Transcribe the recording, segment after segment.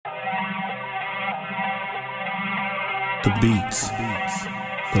The beats,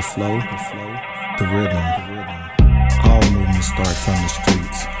 the flow, the rhythm. All movement starts from the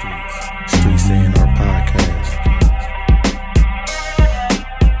streets. Streets saying our podcast.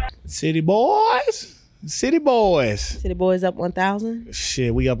 City boys. City Boys up 1,000?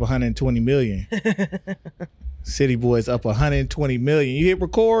 Shit, we up 120 million. City Boys up 120 million. You hit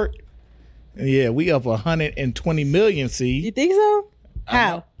record? Yeah, we up 120 million, see? You think so?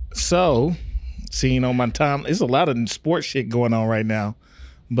 How? So, seeing on my time, there's a lot of sports shit going on right now.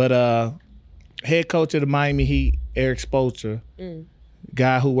 But head coach of the Miami Heat, Eric Spoelstra,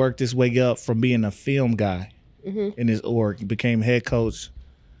 guy who worked his way up from being a film guy in his org, became head coach.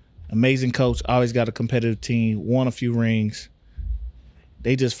 Amazing coach, always got a competitive team, won a few rings.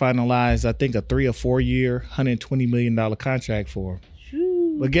 They just finalized, I think, a 3 or 4 year, $120 million contract for him.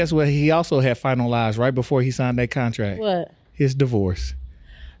 Shoo. But guess what? He also had finalized right before he signed that contract. What? His divorce.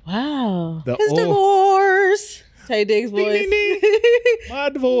 Wow. The His divorce. Tay Diggs' voice. Ding, ding, ding. My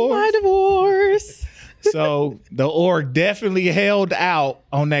divorce. My divorce. So the org definitely held out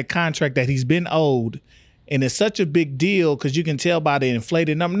on that contract that he's been owed. And it's such a big deal because you can tell by the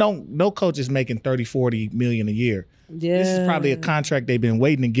inflated number. No coach is making 30, 40 million a year. Yeah. This is probably a contract they've been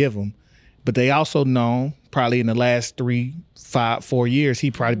waiting to give him. But they also know probably in the last 3, 5, 4 years,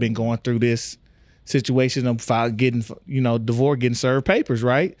 he probably been going through this situation of getting, divorce, getting served papers,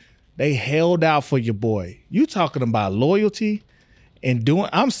 right? They held out for your boy. You talking about loyalty and doing,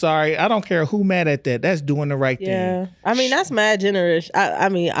 I'm sorry, I don't care who mad at that. That's doing the right thing. Yeah. I mean, that's mad generous.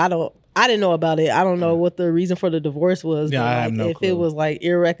 I didn't know about it. I don't know what the reason for the divorce was. Yeah, I have no if clue. it was like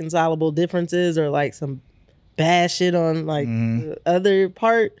irreconcilable differences or like some bad shit on like the other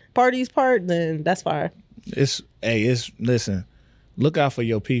party's part, then that's fine. Listen, look out for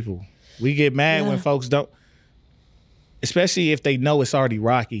your people. We get mad when folks don't, especially if they know it's already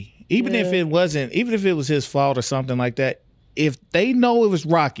rocky. Even if it was his fault or something like that, if they know it was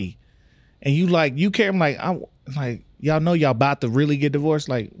rocky and you care, I'm like, y'all know y'all about to really get divorced.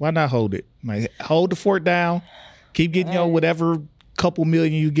 Like, why not hold it? Like, hold the fort down. Keep getting your whatever couple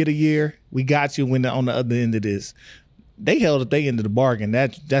million you get a year. We got you on the other end of this. They held at their end of the bargain.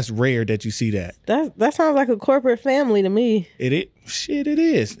 That's rare that you see that. That sounds like a corporate family to me. It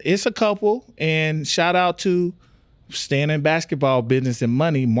is. It's a couple. And shout out to staying in basketball business and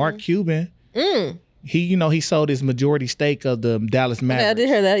money, Mark Cuban. He sold his majority stake of the Dallas Mavericks. Yeah, I did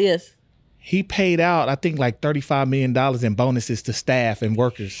hear that, yes. He paid out, I think, like $35 million in bonuses to staff and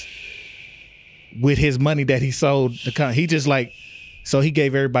workers with his money that he sold. So he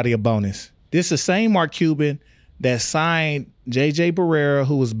gave everybody a bonus. This is the same Mark Cuban that signed J.J. Barrera,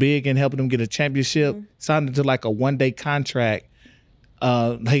 who was big in helping him get a championship, signed him to like a one-day contract.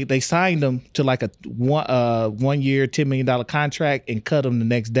 They signed him to like a 1 year, $10 million contract and cut him the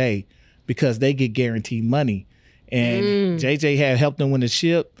next day because they get guaranteed money. And J.J. had helped him win a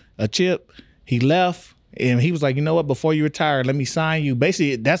chip. He left and he was like, you know what, before you retire, let me sign you.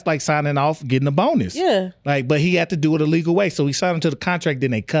 Basically, that's like signing off, getting a bonus. Yeah. But he had to do it a legal way. So he signed him to the contract,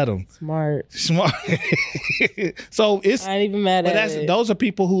 then they cut him. Smart. So it's, I ain't even mad at it. Those are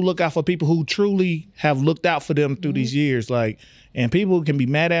people who look out for people who truly have looked out for them through these years. Like, and people can be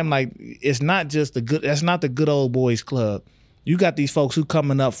mad at him. Like, it's not just that's not the good old boys club. You got these folks who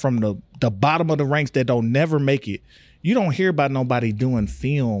coming up from the bottom of the ranks that don't never make it. You don't hear about nobody doing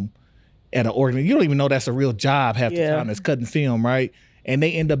film at an organization. You don't even know that's a real job half the time. That's cutting film, right? And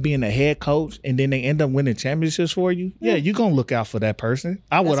they end up being a head coach, and then they end up winning championships for you. Yeah, you're gonna look out for that person.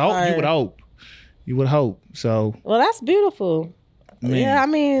 You would hope. So, well, that's beautiful. Man. Yeah, I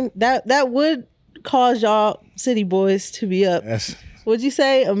mean that would cause y'all City Boys to be up. Would you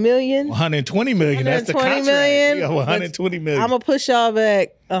say $1 million? 120 million. That's the contract. Million? Yeah, 120 million. I'm gonna push y'all back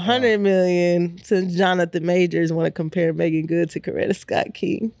 100 million since Jonathan Majors want to compare Megan Good to Coretta Scott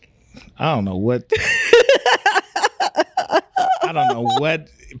King. I don't know what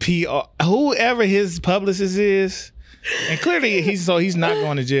PR, whoever his publicist is, and clearly he's not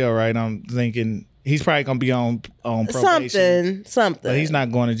going to jail, right? I'm thinking he's probably gonna be on probation. Something. But he's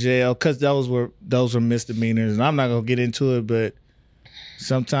not going to jail because those were misdemeanors, and I'm not gonna get into it. But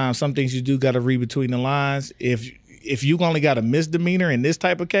sometimes some things you do got to read between the lines. If you only got a misdemeanor in this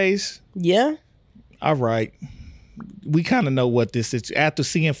type of case, all right. We kind of know what this is. After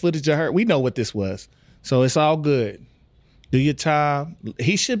seeing footage of her, we know what this was. So it's all good. Do your time.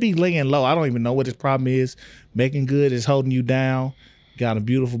 He should be laying low. I don't even know what his problem is. Making Good is holding you down. Got a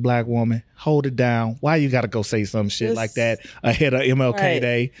beautiful black woman. Hold it down. Why you got to go say some shit like that ahead of MLK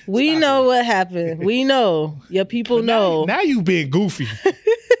Day? We know what happened. We know. Your people know. Now you being goofy.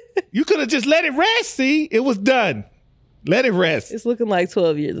 You could have just let it rest, see? It was done. Let it rest. It's looking like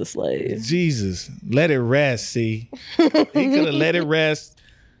 12 Years a Slave. Jesus, let it rest. See, he could have let it rest.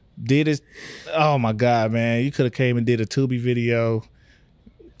 Did it? Oh my God, man! You could have came and did a Tubi video.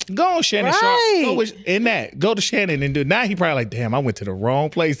 Go on, Shannon Sharp. Go to Shannon and do. Now he probably like, damn, I went to the wrong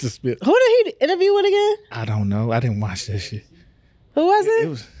place to spit. Who did he interview with again? I don't know. I didn't watch that shit. Who was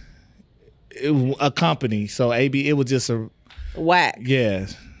it? It was a company. So AB, it was just a whack. Yeah.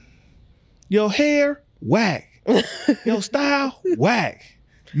 Your hair, whack. Your style, whack.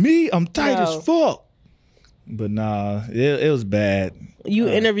 Me, I'm tight as fuck. But nah, it was bad. You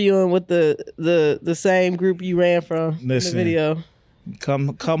interviewing with the same group you ran from in the video.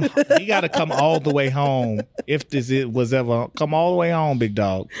 Come. You got to come all the way home. If it was ever, come all the way home, big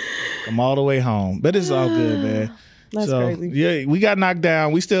dog. Come all the way home. But it's all good, man. That's crazy. Yeah, we got knocked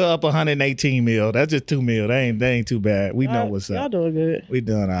down. We still up 118 mil. That's just 2 mil. That ain't too bad. We know what's up. Y'all doing good. We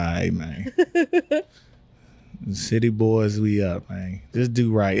doing all right, man. City boys, we up, man. Just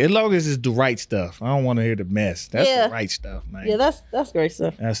do right. As long as it's the right stuff. I don't want to hear the mess. That's the right stuff, man. Yeah, that's great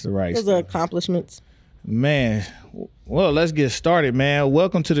stuff. That's the right stuff. Those are accomplishments. Man, well, let's get started, man.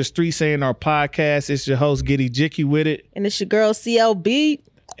 Welcome to the Streets A&R podcast. It's your host, Giddy Jicky with it. And it's your girl, CLB.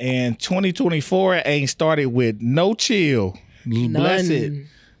 And 2024 ain't started with no chill. None. Bless it.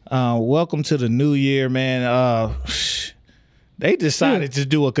 Welcome to the new year, man. They decided to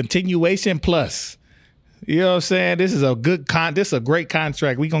do a continuation plus. You know what I'm saying? This is a great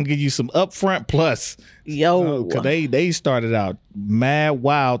contract. We're going to give you some upfront plus. Yo. Because they started out mad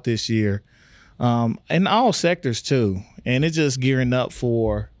wild this year. In all sectors, too. And it's just gearing up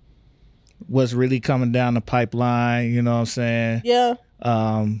for what's really coming down the pipeline. You know what I'm saying? Yeah.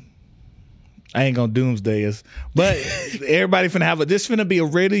 I ain't going to doomsday us. But everybody this finna be a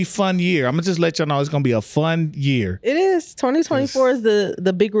really fun year. I'm going to just let y'all know it's going to be a fun year. It is. 2024 is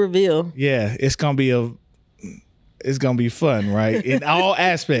the big reveal. Yeah. It's going to be fun, right? In all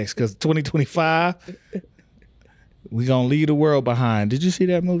aspects, because 2025, we're going to leave the world behind. Did you see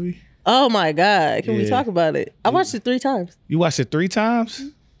that movie? Oh, my God. Can we talk about it? I watched it 3 times. You watched it 3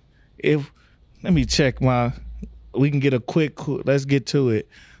 times? Let me check we can get let's get to it.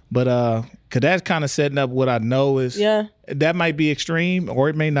 But, because that's kind of setting up what I know is, that might be extreme or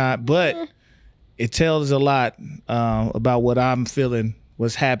it may not, but it tells a lot about what I'm feeling,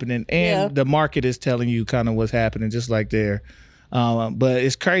 what's happening, and the market is telling you kind of what's happening, just like there. But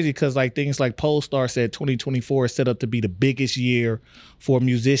it's crazy because things like Polestar said 2024 is set up to be the biggest year for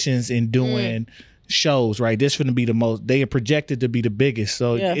musicians in doing shows, right? This is going to be the most, they are projected to be the biggest.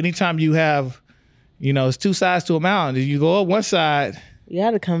 So anytime you have, it's 2 sides to a mountain. If you go up one side, you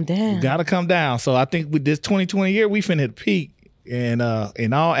got to come down. You got to come down. So I think with this 2020 year, we finna hit peak in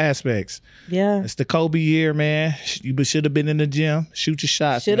all aspects. Yeah. It's the Kobe year, man. You should have been in the gym. Shoot your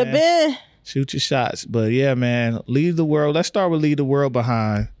shots, Should have been. Shoot your shots. But yeah, man, leave the world. Let's start with leave the world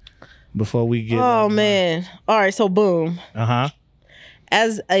behind before we get. Oh, man. All right. So boom.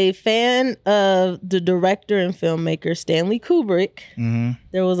 As a fan of the director and filmmaker Stanley Kubrick,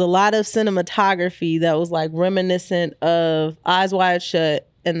 there was a lot of cinematography that was reminiscent of Eyes Wide Shut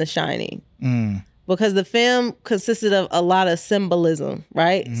and The Shining. Because the film consisted of a lot of symbolism,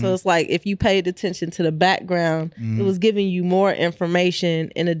 right? So it's if you paid attention to the background, it was giving you more information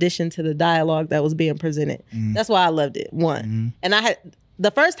in addition to the dialogue that was being presented. That's why I loved it, one. And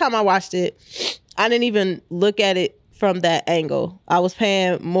the first time I watched it, I didn't even look at it from that angle. I was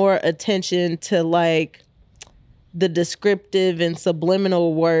paying more attention to the descriptive and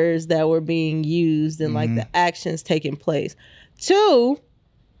subliminal words that were being used and the actions taking place. 2,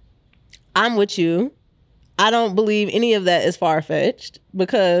 I'm with you. I don't believe any of that is far-fetched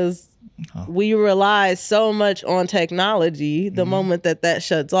because we rely so much on technology. The moment that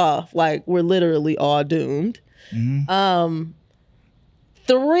shuts off, we're literally all doomed. 3,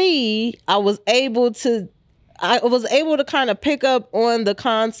 I was able to kind of pick up on the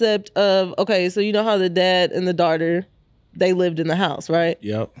concept of, okay, so you know how the dad and the daughter, they lived in the house, right?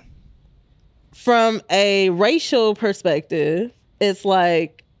 Yep. From a racial perspective, it's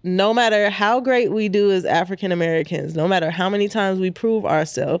no matter how great we do as African Americans, no matter how many times we prove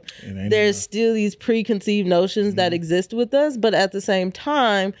ourselves, there's still these preconceived notions that exist with us. But at the same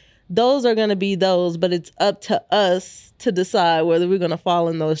time, those are going to be those, but it's up to us to decide whether we're going to fall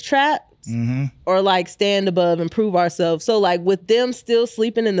in those traps or stand above and prove ourselves. So with them still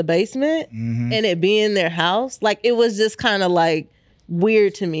sleeping in the basement and it being their house, it was just kind of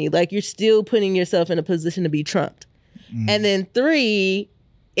weird to me. You're still putting yourself in a position to be trumped. And then 3,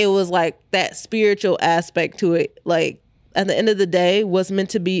 it was that spiritual aspect to it. At the end of the day, what's meant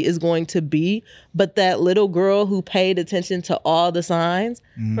to be is going to be. But that little girl who paid attention to all the signs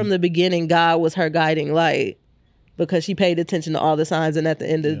from the beginning, God was her guiding light. because she paid attention to all the signs, and at the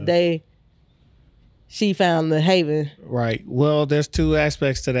end of the day, she found the haven. Right. Well, there's two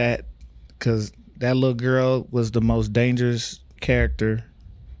aspects to that, because that little girl was the most dangerous character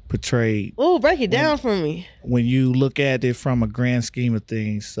portrayed. Oh, break it down for me. When you look at it from a grand scheme of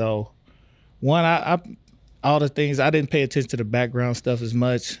things. So, one, I all the things, I didn't pay attention to the background stuff as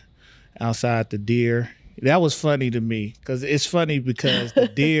much outside the deer. That was funny to me, because it's funny because the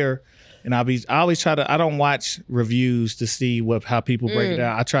deer, and I always try to, I don't watch reviews to see how people break it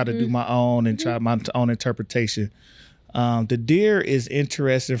down. I try to do my own and try my own interpretation. The deer is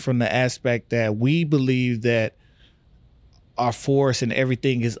interesting from the aspect that we believe that our forest and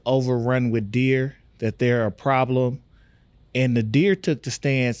everything is overrun with deer, that they're a problem. And the deer took the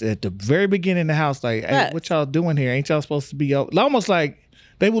stance at the very beginning of the house, like, hey, what y'all doing here? Ain't y'all supposed to be almost like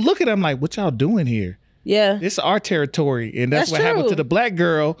they would look at them like, what y'all doing here? Yeah. This is our territory. And that's what happened to the black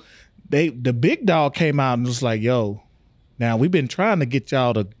girl. The big dog came out and was like, yo, now we've been trying to get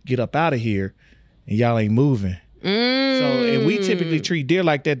y'all to get up out of here, and y'all ain't moving. So, and we typically treat deer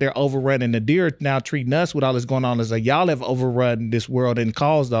like that. They're overrun, and the deer now treating us with all this going on is like, y'all have overrun this world and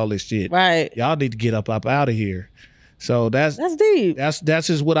caused all this shit. Right. Y'all need to get up out of here. So that's deep. That's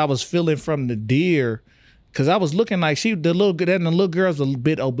just what I was feeling from the deer, because I was looking like the little girl's a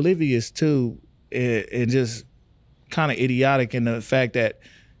bit oblivious too, and just kind of idiotic in the fact that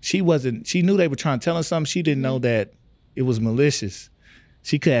she knew they were trying to tell her something. She didn't know that it was malicious.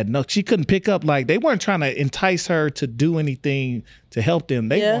 She couldn't pick up, like, they weren't trying to entice her to do anything to help them.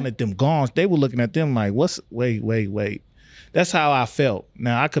 They wanted them gone. They were looking at them like, wait. That's how I felt.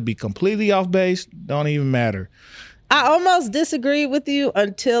 Now I could be completely off base. Don't even matter. I almost disagreed with you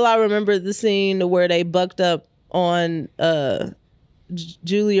until I remembered the scene where they bucked up on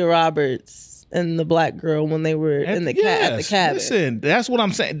Julia Roberts and the black girl when they were at the cabin. Listen, that's what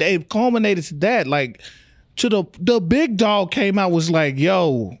I'm saying. They culminated to that. Like, to the big dog came out, was like,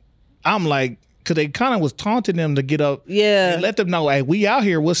 yo, I'm like, because they kind of was taunting them to get up. Yeah. And let them know, hey, we out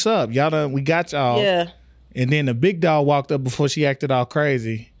here. What's up? We got y'all. Yeah. And then the big dog walked up before she acted all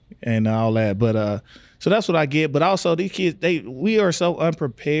crazy and all that. But so that's what I get. But also these kids, we are so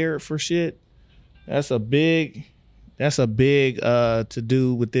unprepared for shit. That's a big to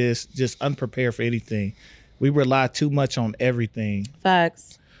do with this. Just unprepared for anything. We rely too much on everything.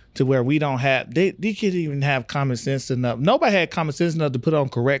 Facts. To where we don't have, these kids even have common sense enough. Nobody had common sense enough to put on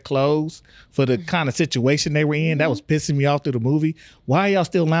correct clothes for the kind of situation they were in. That was pissing me off through the movie. Why are y'all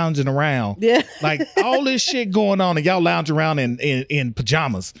still lounging around? Yeah. Like, all this shit going on and y'all lounging around in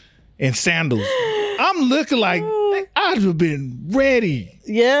pajamas and sandals. I'm looking like, I'd have been ready.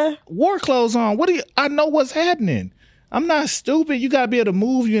 Yeah. War clothes on. I know what's happening. I'm not stupid. You got to be able to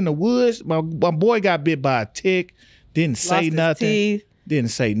move. You in the woods. My boy got bit by a tick. Didn't say nothing. Teeth.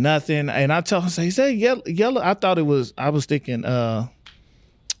 Didn't say nothing. And I told him, he said yellow. I was thinking yellow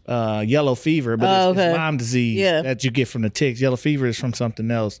fever, but it's Lyme disease that you get from the ticks. Yellow fever is from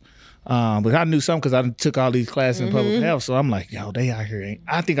something else. But I knew something because I took all these classes in public health. So I'm like, yo, they out here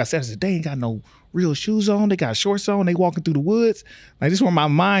I said, they ain't got no real shoes on. They got shorts on. They walking through the woods. Like, this is where my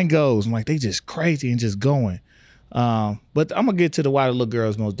mind goes. I'm like, they just crazy and just going. But I'm going to get to why the little girl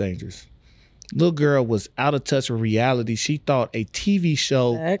is most dangerous. Little girl was out of touch with reality. She thought a TV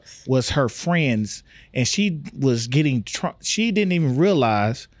show was her friends, and she was she didn't even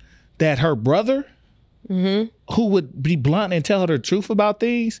realize that her brother, who would be blunt and tell her the truth about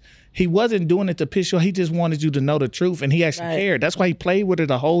things, he wasn't doing it to piss you off. He just wanted you to know the truth, and he actually cared. That's why he played with her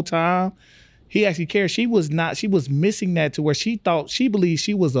the whole time. He actually cared. She was missing that, to where she believed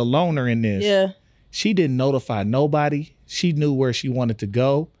she was a loner in this. Yeah. She didn't notify nobody. She knew where she wanted to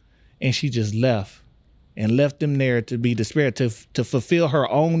go. And she just left them there to be despair, to fulfill her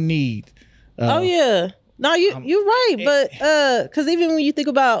own need. No, you're right. But because even when you think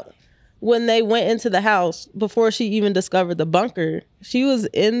about when they went into the house before she even discovered the bunker, she was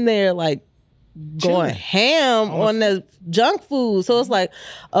in there like going ham on the junk food. So it's like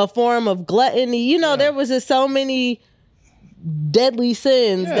a form of gluttony. There was just so many deadly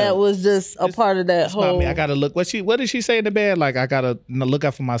sins that was just a part of that whole. I gotta look. What did she say in the bed? Like, I gotta look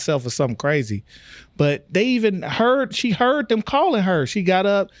out for myself or something crazy. But they even she heard them calling her. She got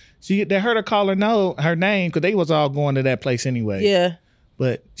up. They heard her call her name, because they was all going to that place anyway. Yeah.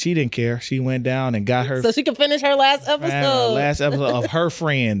 But she didn't care. She went down and got her. So she could finish her last episode. Last episode of her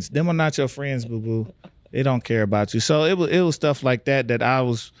friends. Them are not your friends, boo boo. They don't care about you. So it was stuff like that I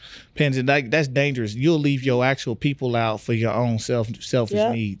was penning. Like, that's dangerous. You'll leave your actual people out for your own selfish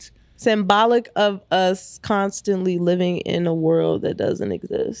needs. Symbolic of us constantly living in a world that doesn't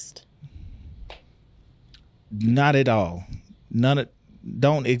exist. Not at all.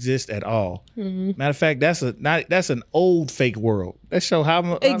 don't exist at all. Matter of fact, that's an old fake world. That show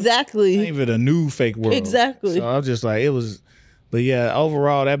how exactly not even a new fake world. Exactly. So I'm just like, it was. But yeah,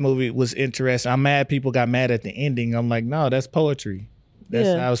 overall, that movie was interesting. I'm mad people got mad at the ending. I'm like, no, that's poetry. That's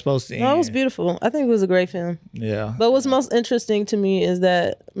how it was supposed to end. No, it was beautiful. I think it was a great film. Yeah. But what's most interesting to me is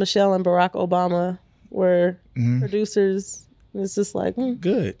that Michelle and Barack Obama were producers. It's just like,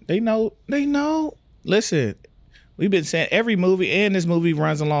 good. They know. Listen, we've been saying every movie, and this movie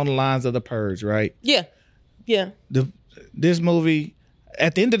runs along the lines of The Purge, right? Yeah. This movie,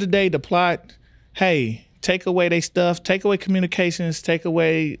 at the end of the day, the plot, hey, take away their stuff, take away communications, take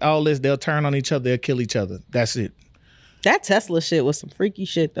away all this. They'll turn on each other. They'll kill each other. That's it. That Tesla shit was some freaky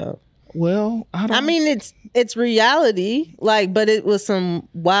shit, though. Well, I mean, it's reality, like, but it was some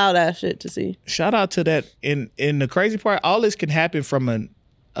wild ass shit to see. Shout out to that. In the crazy part, all this can happen from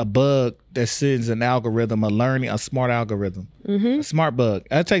a bug that sends an algorithm, a smart algorithm, a smart bug.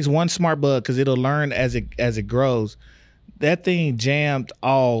 That takes one smart bug because it'll learn as it grows. That thing jammed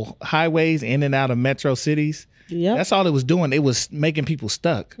all highways in and out of metro cities. Yeah, that's all it was doing. It was making people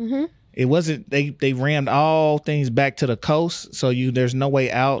stuck. It wasn't. They rammed all things back to the coast, so there's no way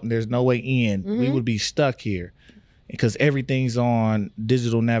out and there's no way in. We would be stuck here because everything's on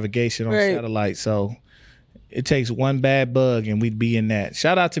digital navigation on satellite. So it takes one bad bug and we'd be in that.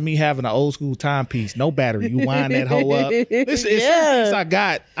 Shout out to me having an old school timepiece, no battery. You wind that hoe up. It's some things I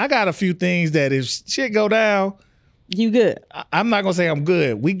got. I got a few things that if shit go down. You good? I'm not gonna say I'm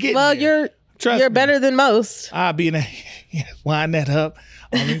good. We get there. You're better than most. I'll be in a wind that up.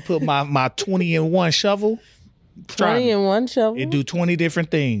 Let me put my 20-in-1 shovel. 20-in-1 shovel. It do 20 different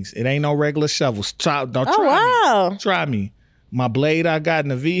things. It ain't no regular shovels. Try me. Try me. My blade I got in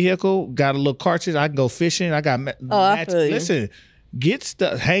the vehicle got a little cartridge. I can go fishing. I got I feel you. Listen, get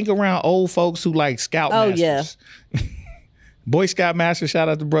stuff. Hang around old folks who like scout masters. Yeah. Boy Scout Master, shout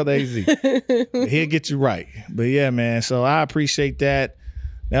out to Brother AZ. He'll get you right. But yeah, man, so I appreciate that.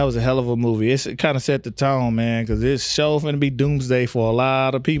 That was a hell of a movie. It kind of set the tone, man, because this show finna be doomsday for a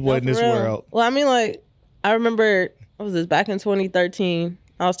lot of people in this world. Well, I mean, like, I remember, what was this, back in 2013,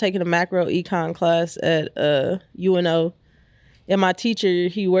 I was taking a macro econ class at UNO, and my teacher,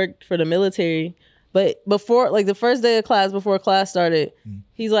 he worked for the military. But before, like the first day of class, before class started,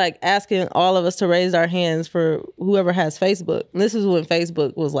 he's like asking all of us to raise our hands for whoever has Facebook. And this is when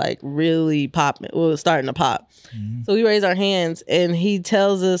Facebook was like really popping. It was starting to pop. So we raised our hands and he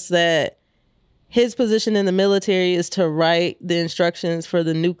tells us that his position in the military is to write the instructions for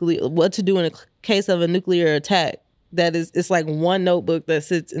what to do in a case of a nuclear attack. It's like one notebook that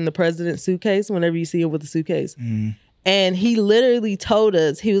sits in the president's suitcase whenever you see him with the suitcase. And he literally told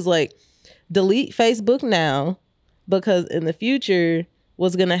us, he was like, delete Facebook now, because in the future,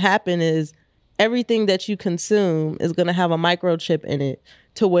 what's going to happen is everything that you consume is going to have a microchip in it,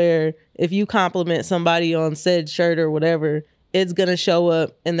 to where if you compliment somebody on said shirt or whatever, it's going to show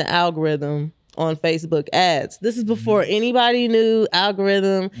up in the algorithm on Facebook ads. This is before anybody knew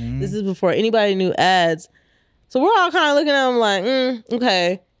algorithm. This is before anybody knew ads. So we're all kind of looking at him like,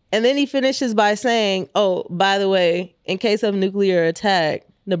 okay. And then he finishes by saying, oh, by the way, in case of nuclear attack,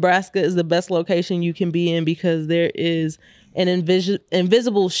 Nebraska is the best location you can be in because there is an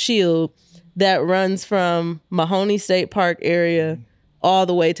invisible shield that runs from Mahoney State Park area all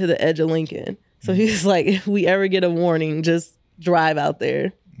the way to the edge of Lincoln. So he's like, if we ever get a warning, just drive out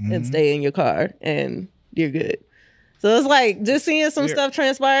there and stay in your car and you're good. So it's like, just seeing some stuff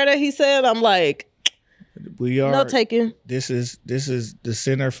transpire that he said, I'm like, no taking. This is the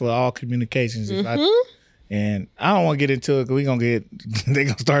center for all communications. And I don't want to get into it because they're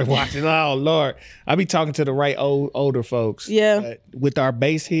going to start watching. Oh, Lord. I be talking to the right older folks. Yeah. But with our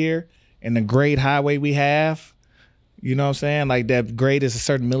base here and the grade highway we have, you know what I'm saying? Like that grade is a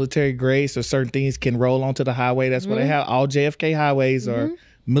certain military grade, so certain things can roll onto the highway. That's what they have. All JFK highways are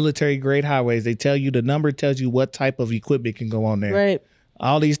military grade highways. They tell you, the number tells you what type of equipment can go on there. Right.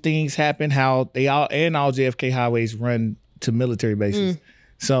 All these things happen, all JFK highways run to military bases.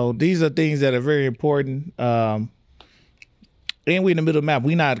 So these are things that are very important. And we in the middle of the map.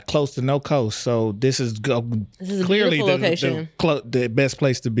 We're not close to no coast. So this is clearly the best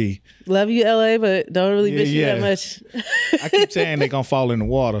place to be. Love you, LA, but don't really miss you that much. I keep saying they're going to fall in the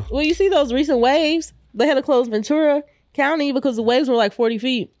water. Well, you see those recent waves? They had to close Ventura County because the waves were like 40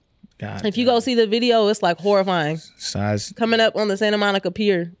 feet. God, if you go see the video, it's like horrifying. Size coming up on the Santa Monica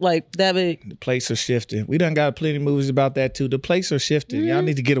Pier, like that big. The plates are shifting. We done got plenty of movies about that too. The plates are shifting. Y'all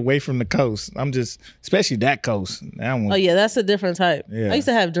need to get away from the coast. Especially that coast. That one. Oh yeah, that's a different type. Yeah. I used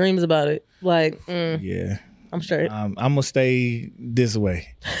to have dreams about it. Like, yeah, I'm straight. I'm gonna stay this way.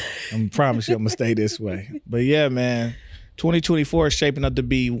 I promise you, I'm gonna stay this way. But yeah, man. 2024 is shaping up to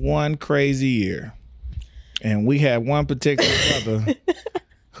be one crazy year. And we had one particular brother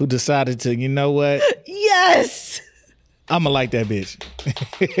who decided to, you know what? Yes. I'm going to like that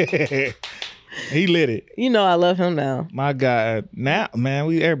bitch. He lit it. You know I love him now. My God. Now,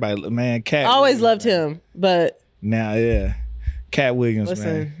 man, everybody, man, Katt. Always loved him, but. Now, yeah. Katt Williams, listen,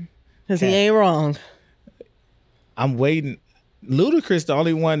 man. Because he ain't wrong. I'm waiting. Ludacris, the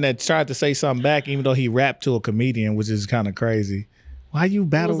only one that tried to say something back, even though he rapped to a comedian, which is kind of crazy. Why you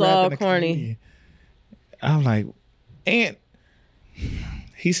battle rapping a comedian? I'm like, and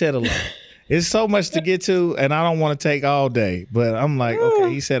he said a lot. It's so much to get to, and I don't want to take all day. But I'm like, okay,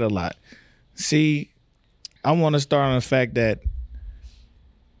 he said a lot. See, I want to start on the fact that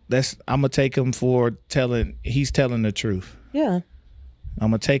I'm gonna take him for he's telling the truth. Yeah.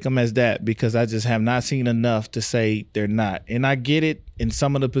 I'm gonna take them as that because I just have not seen enough to say they're not. And I get it in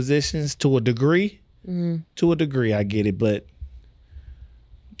some of the positions to a degree. To a degree, I get it. But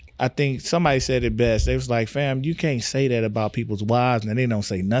I think somebody said it best. They was like, fam, you can't say that about people's wives and they don't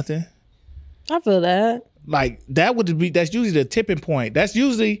say nothing. I feel that. Like, that's usually the tipping point. That's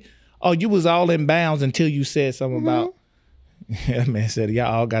usually, oh, you was all in bounds until you said something about. That man said,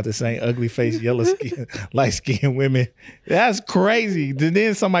 y'all all got the same ugly face, yellow skin, light skinned women. That's crazy.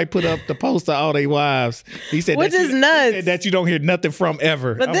 Then somebody put up the poster of all their wives. He said, which is nuts. He said that you don't hear nothing from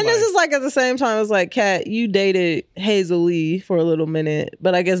ever. But then this is like at the same time, it's like, Katt, you dated Hazel Lee for a little minute,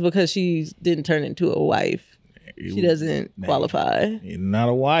 but I guess because she didn't turn into a wife, she doesn't qualify. Not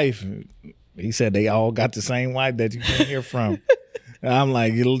a wife. He said they all got the same wife that you can't hear from. I'm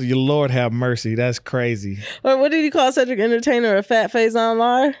like, your Lord have mercy. That's crazy. Or what did he call Cedric Entertainer? A fat Faison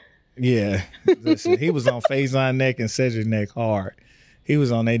liar? Yeah. Listen, he was on Faison neck and Cedric neck hard. He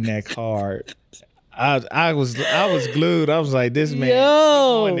was on their neck hard. I was glued. I was like, this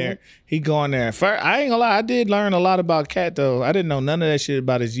man, he going there. First, I ain't gonna lie, I did learn a lot about Katt though. I didn't know none of that shit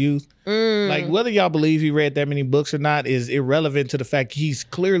about his youth. Like whether y'all believe he read that many books or not is irrelevant to the fact he's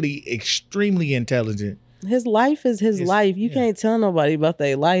clearly extremely intelligent. His life is his life. You can't tell nobody about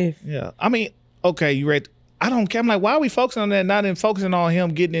their life. Yeah. I mean, okay, you read. I don't care. I'm like, why are we focusing on that, not in focusing on him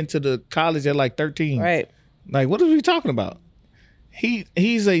getting into the college at like 13? Right. Like, what are we talking about?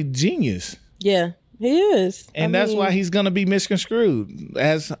 He's a genius. Yeah, he is. And that's why he's going to be misconstrued,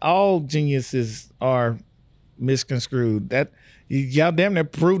 as all geniuses are misconstrued. That y'all damn near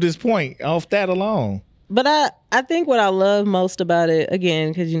proved his point off that alone. But I think what I love most about it, again,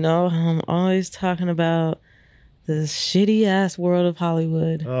 because, you know, I'm always talking about the shitty ass world of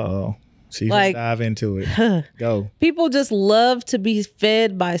Hollywood. Uh-oh. So you like, dive into it. Go. People just love to be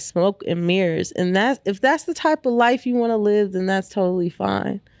fed by smoke and mirrors. And if that's the type of life you want to live, then that's totally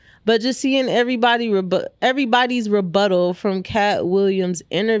fine. But just seeing everybody's rebuttal from Katt Williams'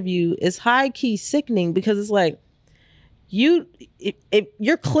 interview is high-key sickening because it's like, you're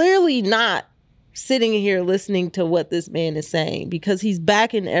clearly not sitting here listening to what this man is saying because he's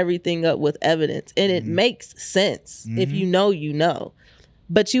backing everything up with evidence and it makes sense. If you know, you know.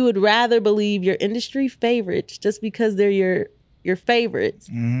 But you would rather believe your industry favorites just because they're your favorites.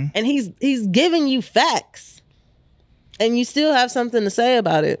 And he's giving you facts and you still have something to say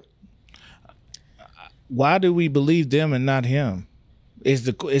about it. Why do we believe them and not him? It's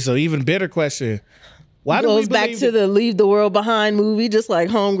an even better question. Why goes back to the Leave the World Behind movie, just like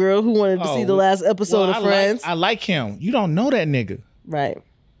Homegirl who wanted to see the last episode of Friends. I like him. You don't know that nigga. Right.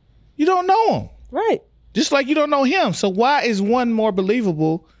 You don't know him. Right. Just like you don't know him. So why is one more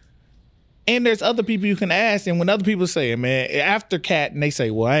believable? And there's other people you can ask. And when other people say it, man, after Katt, and they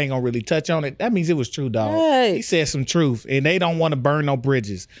say, well, I ain't going to really touch on it. That means it was true, dog. Right. He said some truth. And they don't want to burn no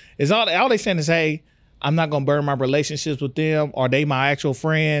bridges. It's all they saying is, hey, I'm not going to burn my relationships with them. Or they my actual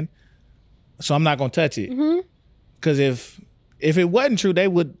friend. So I'm not gonna touch it, because if it wasn't true,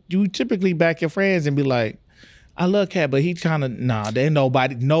 you typically back your friends and be like, "I love Katt, but he kind of There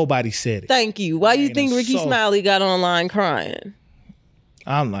nobody said it." Thank you. Why you think Ricky Smiley got online crying?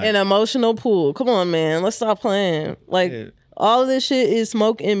 I'm like, an emotional pool. Come on, man, let's stop playing. Like all of this shit is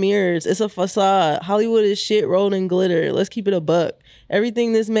smoke and mirrors. It's a facade. Hollywood is shit rolled in glitter. Let's keep it a buck.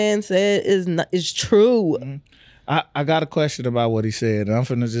 Everything this man said is true. I got a question about what he said. I'm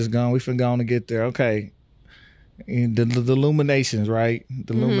finna just go. We finna go on to get there. Okay. The Illuminations, right?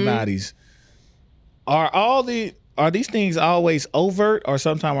 The Illuminatis. Are these things always overt or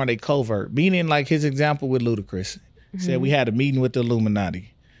sometimes are they covert? Meaning like his example with Ludacris. He said we had a meeting with the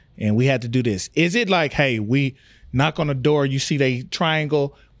Illuminati and we had to do this. Is it like, hey, we knock on the door, you see they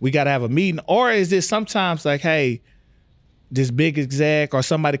triangle, we got to have a meeting? Or is this sometimes like, hey, this big exec or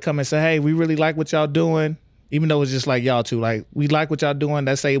somebody come and say, hey, we really like what y'all doing. Even though it's just like y'all two, like we like what y'all doing.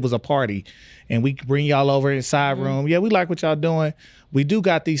 Let's say it was a party and we bring y'all over in the side room. Yeah, we like what y'all doing. We do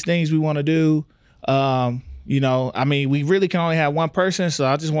got these things we want to do. You know, I mean, we really can only have one person. So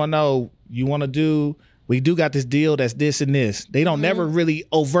I just want to know, you want to do, we do got this deal that's this and this. They don't never really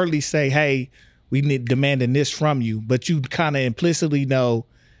overtly say, hey, we need demanding this from you. But you kind of implicitly know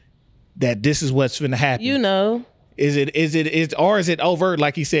that this is what's going to happen. You know. Is it overt?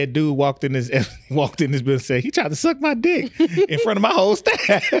 Like he said, dude walked in this business and said, he tried to suck my dick in front of my whole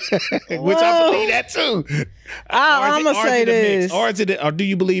staff, which I believe that too. I'm gonna say this, or do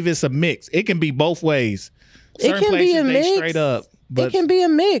you believe it's a mix? It can be both ways. It can be a mix. Straight up, but it can be a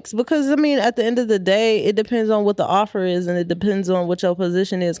mix because I mean, at the end of the day, it depends on what the offer is, and it depends on what your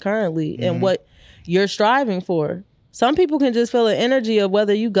position is currently and what you're striving for. Some people can just feel the energy of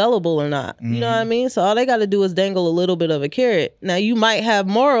whether you gullible or not. You know what I mean? So all they got to do is dangle a little bit of a carrot. Now, you might have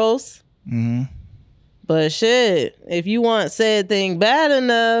morals, but shit, if you want said thing bad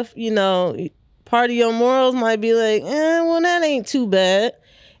enough, you know, part of your morals might be like, well, that ain't too bad.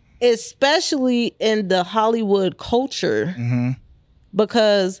 Especially in the Hollywood culture.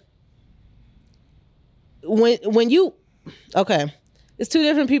 Because when you, okay, it's two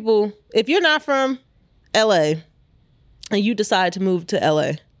different people. If you're not from LA, and you decide to move to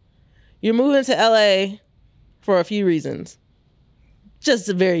LA, you're moving to LA for a few reasons. Just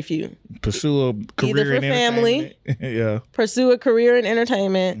a very few. Pursue a career in family, yeah. Pursue a career in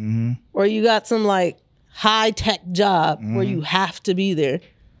entertainment, or you got some like high tech job where you have to be there.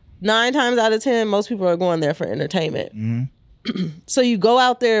 9 times out of 10, most people are going there for entertainment. So you go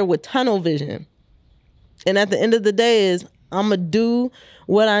out there with tunnel vision. And at the end of the day is, I'm going to do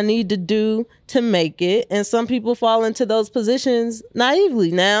what I need to do to make it. And some people fall into those positions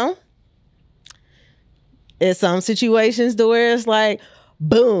naively. Now, in some situations to where it's like,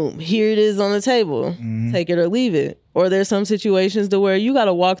 boom, here it is on the table. Take it or leave it. Or there's some situations to where you got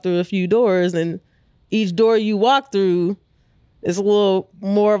to walk through a few doors, and each door you walk through is a little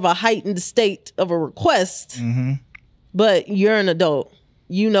more of a heightened state of a request. But you're an adult.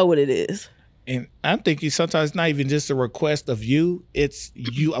 You know what it is. And I'm thinking sometimes it's not even just a request of you. It's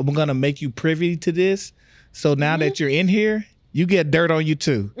you. I'm going to make you privy to this. So now that you're in here, you get dirt on you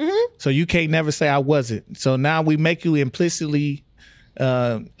too. So you can't never say I wasn't. So now we make you implicitly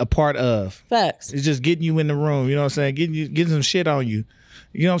a part of. Facts. It's just getting you in the room. You know what I'm saying? Getting some shit on you.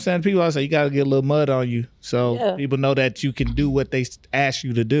 You know what I'm saying? People always say you got to get a little mud on you. So people know that you can do what they ask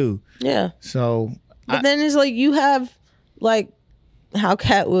you to do. Yeah. So. But then it's like you have like how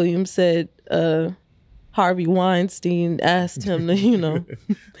Katt Williams said, Harvey Weinstein asked him to, you know.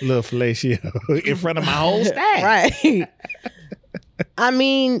 Little fellatio in front of my whole staff. Right. I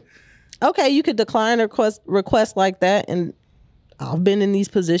mean, okay, you could decline a request like that, and I've been in these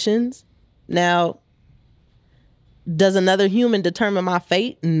positions. Now, does another human determine my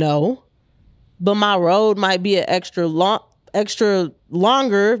fate? No. But my road might be an extra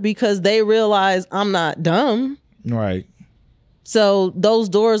longer because they realize I'm not dumb. Right. So those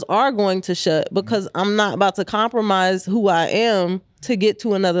doors are going to shut because I'm not about to compromise who I am to get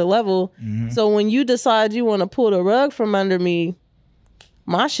to another level. So when you decide you want to pull the rug from under me,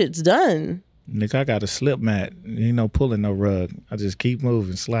 my shit's done. Nick, I got a slip mat. You know, pulling no rug. I just keep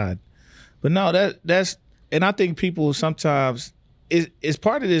moving, slide. But no, that's and I think people sometimes it's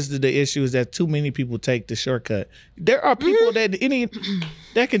part of this. The issue is that too many people take the shortcut. There are people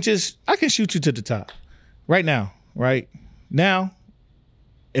that can just, I can shoot you to the top right now, right? Now,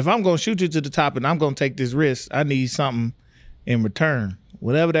 if I'm going to shoot you to the top and I'm going to take this risk, I need something in return,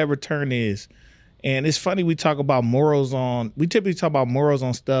 whatever that return is. And it's funny, we typically talk about morals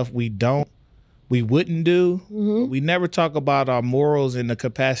on stuff we wouldn't do. But we never talk about our morals in the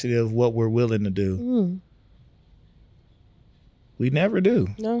capacity of what we're willing to do. We never do.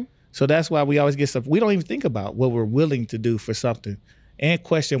 No. So that's why we always get stuff. We don't even think about what we're willing to do for something and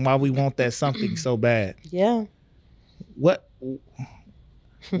question why we want that something so bad. Yeah.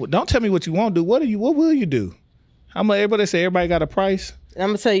 Don't tell me what you won't do. What will you do? How much? Everybody got a price. I'm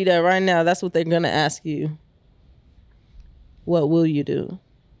gonna tell you that right now. That's what they're gonna ask you. What will you do?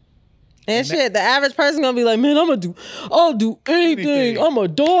 And shit, the average person gonna be like, man, I'll do anything. I'm gonna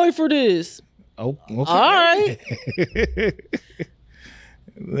die for this. Oh, okay. All right.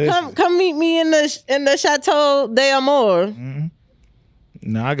 Come meet me in the Chateau d'Amour.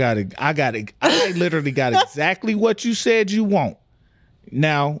 No, I got it. I literally got exactly what you said you want.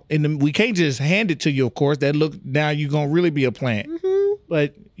 Now, we can't just hand it to you, of course. Now you're going to really be a plant.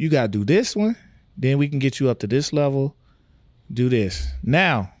 But you got to do this one. Then we can get you up to this level. Do this.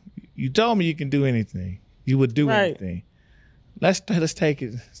 Now, you told me you can do anything. You would do anything. Let's take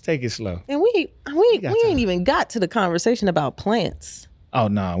it. Let's take it slow. And we ain't even got to the conversation about plants. Oh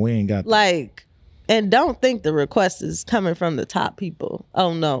no, we ain't got that. Like, and don't think the request is coming from the top people.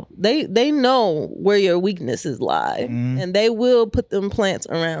 Oh no, they know where your weaknesses lie, and they will put them plants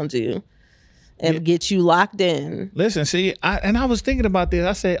around you and get you locked in. Listen, see, I was thinking about this.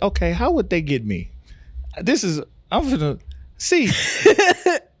 I said, okay, how would they get me? I'm gonna see.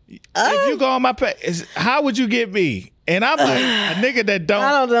 If you go on my page, how would you get me? And I'm like a nigga that don't.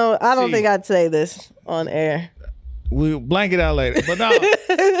 I don't know. I don't think I'd say this on air. We'll blank it out later. But no,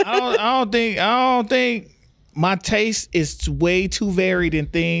 I don't think my taste is way too varied in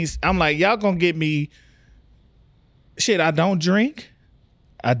things. I'm like, y'all gonna get me. Shit, I don't drink.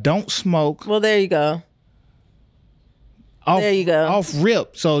 I don't smoke. Well, there you go. There you go. Off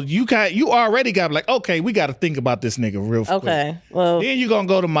rip. So you already got like, okay, we got to think about this nigga real quick. Okay. Well, then you're gonna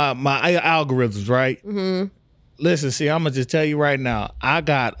go to my algorithms, right? Mm-hmm. Listen, see, I'm gonna just tell you right now, I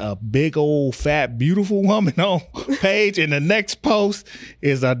got a big old fat beautiful woman on page, and the next post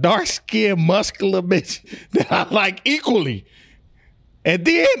is a dark skinned muscular bitch that I like equally. And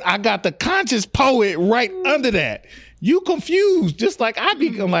then I got the conscious poet right under that. You confused, just like I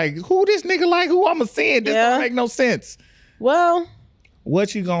be like, who this nigga like? Who I'ma send? This don't make no sense. Well,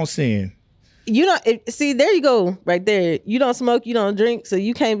 what you gonna send? You don't see. There you go, right there. You don't smoke, you don't drink, so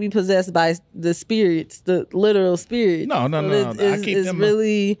you can't be possessed by the spirits, the literal spirits. No. I keep them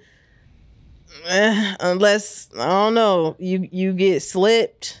really, unless I don't know, you get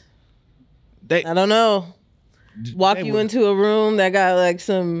slipped. I don't know. Walk you into a room that got like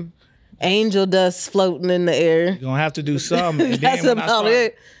some angel dust floating in the air. You're gonna have to do something. That's about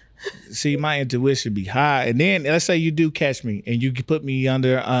it. See, my intuition be high. And then let's say you do catch me and you put me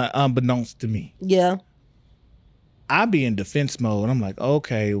under unbeknownst to me. Yeah. I be in defense mode. I'm like,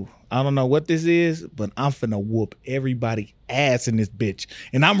 okay, I don't know what this is, but I'm finna whoop everybody ass in this bitch.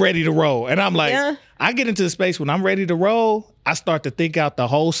 And I'm ready to roll. And I'm like, I get into the space when I'm ready to roll, I start to think out the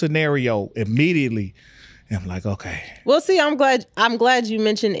whole scenario immediately. And I'm like, okay. Well, see, I'm glad you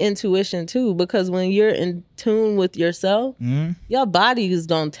mentioned intuition too, because when you're in tune with yourself, your body is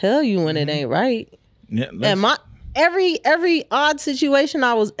gonna tell you when it ain't right. Yeah, and every odd situation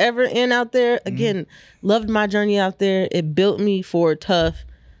I was ever in out there, again, loved my journey out there. It built me for tough.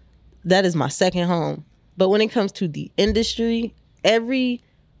 That is my second home. But when it comes to the industry, every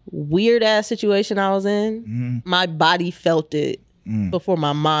weird ass situation I was in, my body felt it before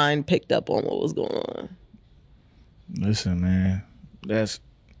my mind picked up on what was going on. Listen, man,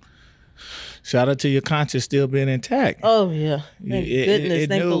 shout out to your conscience still being intact. Oh yeah, thank goodness,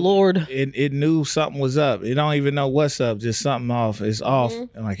 thank the Lord. It knew something was up. It don't even know what's up, just something off. It's off,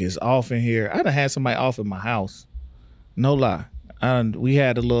 like it's off in here. I done had somebody off in my house, no lie. We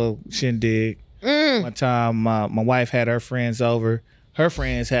had a little shindig. One time, my wife had her friends over. Her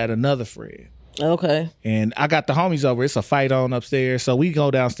friends had another friend. Okay. And I got the homies over. It's a fight on upstairs. So we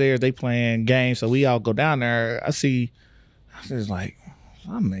go downstairs. They playing games. So we all go down there. I was like,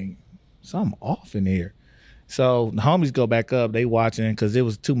 something off in here. So the homies go back up. They watching because it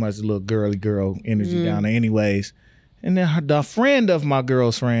was too much little girly girl energy down there anyways. And then the friend of my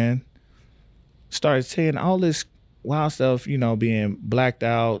girl's friend started saying all this wild stuff, being blacked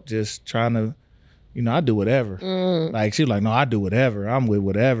out, just trying to, I do whatever. Like, she was like, no, I do whatever. I'm with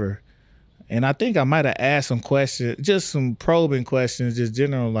whatever. And I think I might have asked some questions, just some probing questions, just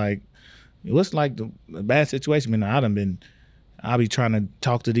general, like, what's like the bad situation? I'll be trying to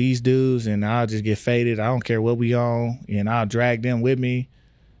talk to these dudes and I'll just get faded. I don't care what we on, and I'll drag them with me.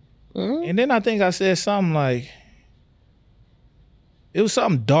 And then I think I said something like, it was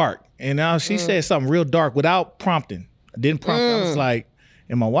something dark. And now she said something real dark without prompting. I didn't prompt. I was like,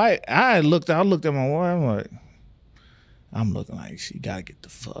 and my wife, I looked at my wife, I'm looking like she gotta get the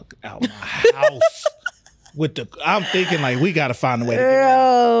fuck out my house. I'm thinking like we gotta find a way to get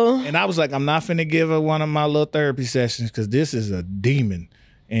her. And I was like, I'm not finna give her one of my little therapy sessions because this is a demon.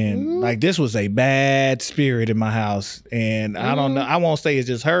 And like this was a bad spirit in my house. And I don't know, I won't say it's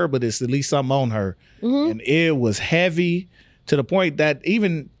just her, but it's at least something on her. And it was heavy to the point that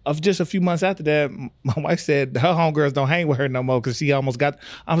even of just a few months after that, my wife said her homegirls don't hang with her no more because she almost got.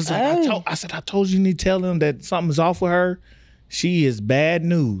 I was like, I told you need to tell them that something's off with her. She is bad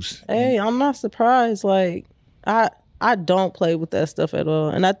news. Hey, I'm not surprised. Like I don't play with that stuff at all,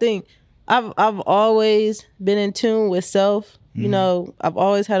 and I think I've always been in tune with self. You know, I've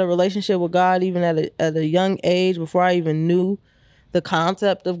always had a relationship with God, even at a young age, before I even knew the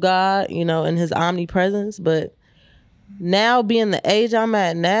concept of God. And His omnipresence, but. Now being the age I'm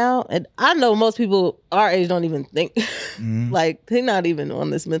at now, and I know most people our age don't even think like they're not even on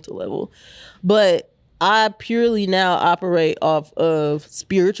this mental level, but I purely now operate off of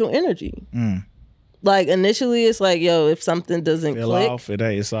spiritual energy. Like initially it's like, yo, if something doesn't click, off,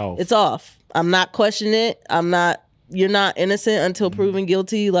 it's off. It's off. I'm not questioning it. You're not innocent until proven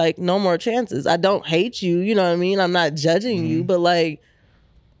guilty. Like, no more chances. I don't hate you. You know what I mean? I'm not judging you, but like,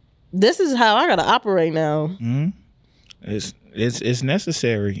 this is how I gotta operate now. It's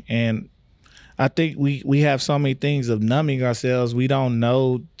necessary, and I think we have so many things of numbing ourselves. We don't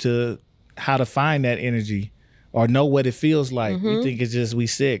know how to find that energy or know what it feels like. We think it's just we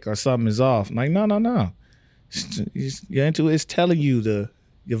sick or something is off. I'm like, no. Your intuition is telling you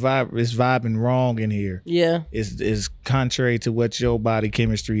your vibe is vibing wrong in here. Yeah. It's contrary to what your body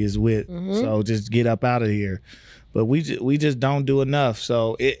chemistry is with. So just get up out of here. But we just don't do enough.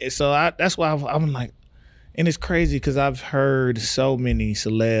 So that's why I'm like, and it's crazy because I've heard so many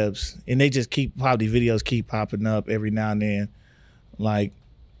celebs, and they just probably videos keep popping up every now and then. Like,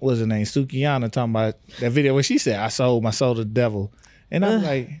 what's her name? Sukiyana talking about that video where she said, I sold my soul to the devil. And I'm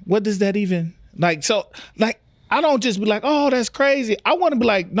like, what does that even, like, so, like, I don't just be like, oh, that's crazy. I want to be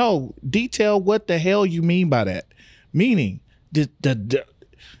like, no, detail what the hell you mean by that. Meaning,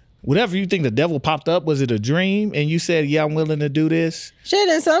 whatever you think the devil popped up, was it a dream? And you said, yeah, I'm willing to do this? Shit,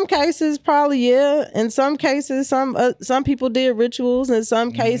 in some cases, probably, yeah. In some cases, some people did rituals. In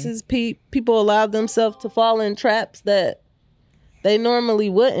some cases, people allowed themselves to fall in traps that they normally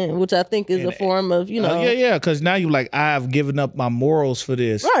wouldn't, which I think is a form of, yeah, because now you're like, I've given up my morals for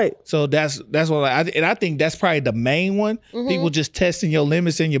this. Right. So that's what I think that's probably the main one. People just testing your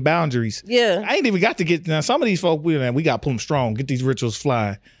limits and your boundaries. Yeah. I ain't even got to get, now some of these folk, we got to put them strong, get these rituals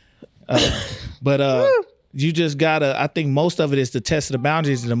flying. But you just gotta, I think most of it is the test of the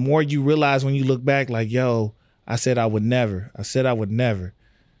boundaries. And the more you realize when you look back, like, yo, I said I would never.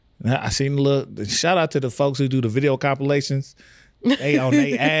 And I seen the look, shout out to the folks who do the video compilations. They on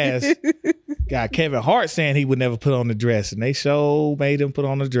their ass. Got Kevin Hart saying he would never put on the dress, and they made him put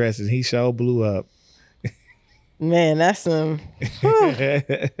on the dress, and he blew up. Man, that's some.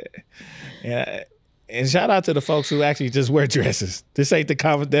 Yeah, and shout out to the folks who actually just wear dresses. This ain't the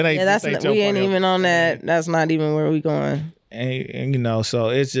comment. That ain't. Yeah, this ain't we ain't even on that. That's not even where we going. And so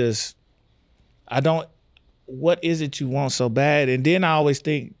it's just, what is it you want so bad? And then I always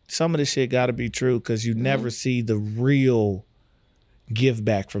think some of this shit got to be true because you never see the real give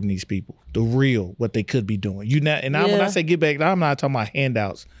back from these people, the real what they could be doing. When I say give back, I'm not talking about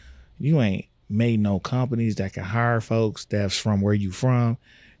handouts. You ain't made no companies that can hire folks that's from where you from.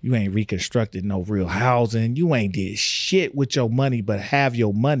 You ain't reconstructed no real housing. You ain't did shit with your money but have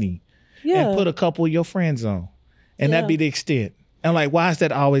your money and put a couple of your friends on, and that be the extent. And like, why is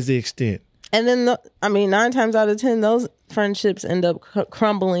that always the extent? And then 9 times out of 10 those friendships end up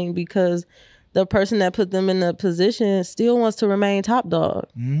crumbling because the person that put them in the position still wants to remain top dog.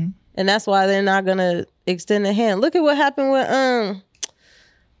 And that's why they're not going to extend a hand. Look at what happened with,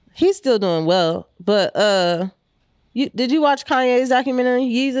 he's still doing well. But did you watch Kanye's documentary,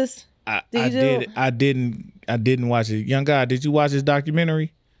 Yeezus? I didn't watch it. Young guy, did you watch his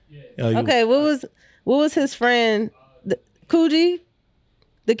documentary? Yeah. Okay, what was his friend, Coogee,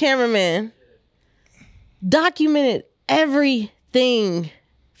 the cameraman, documented everything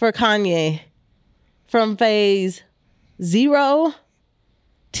for Kanye. From phase 0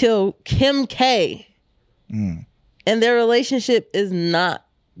 till Kim K. And their relationship is not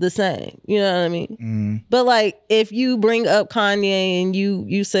the same. You know what I mean? But like, if you bring up Kanye and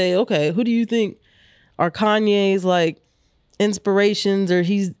you say, okay, who do you think are Kanye's like inspirations or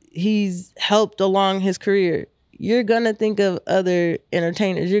he's helped along his career? You're going to think of other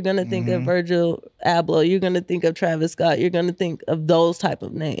entertainers. You're going to think of Virgil Abloh. You're going to think of Travis Scott. You're going to think of those type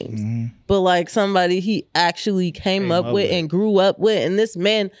of names. But like somebody he actually came up with and grew up with. And this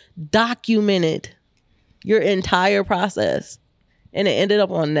man documented your entire process. And it ended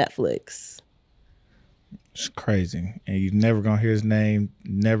up on Netflix. It's crazy. And you're never going to hear his name.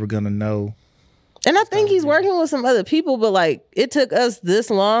 Never going to know. And I think he's working with some other people. But like, it took us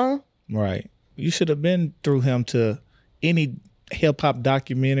this long. Right. You should have been through him to any hip hop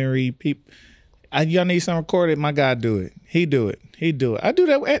documentary. Y'all need something recorded. My guy do it. He do it. I do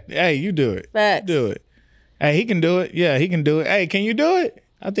that. Hey, you do it. Facts. Do it. Hey, he can do it. Yeah, he can do it. Hey, can you do it?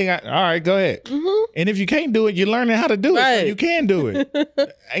 All right, go ahead. And if you can't do it, you're learning how to do it. So you can do it.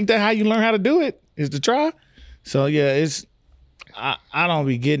 Ain't that how you learn how to do it? Is to try. So yeah, I don't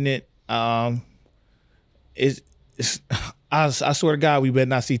be getting it. I swear to God, we better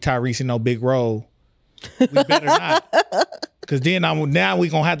not see Tyrese in no big role. We better not. Because then now we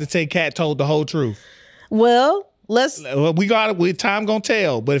going to have to say Katt told the whole truth. Well, time going to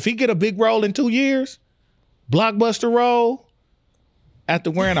tell. But if he get a big role in 2 years, blockbuster role, after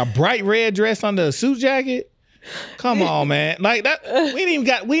wearing a bright red dress under a suit jacket? Come on, man. Like that, we ain't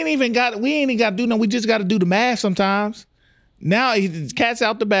even got to do no. We just got to do the math sometimes. Now Katt's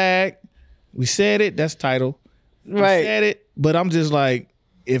out the bag. We said it. That's title. Right. We said it. But I'm just like,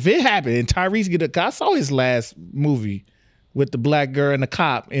 if it happened and Tyrese I saw his last movie with the black girl and the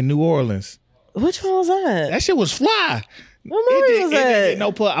cop in New Orleans. Which one was that? That shit was fly. What movie was that?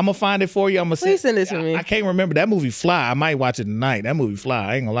 I'm gonna find it for you. Please send it to me. I can't remember that movie. Fly. I might watch it tonight. That movie Fly.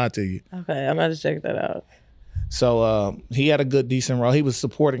 I ain't gonna lie to you. Okay, I'm about to check that out. So he had a good, decent role. He was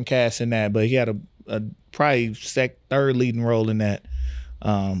supporting cast in that, but he had a probably third leading role in that.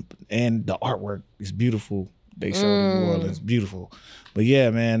 And the artwork is beautiful. They showed in New Orleans, beautiful. But yeah,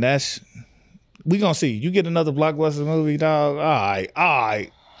 man, we gonna see. You get another blockbuster movie, dog. All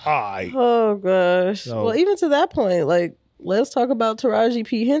right. Oh gosh. So, well, even to that point, like, let's talk about Taraji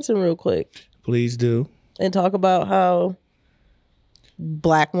P. Henson real quick. Please do. And talk about how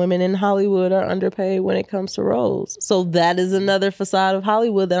Black women in Hollywood are underpaid when it comes to roles. So that is another facade of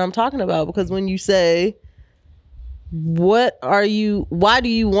Hollywood that I'm talking about. Because when you say, why do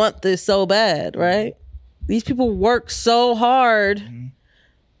you want this so bad, right? These people work so hard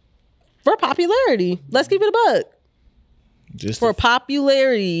for popularity. Let's keep it a buck. Just for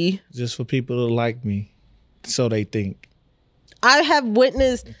popularity. Just for people to like me. So they think. I have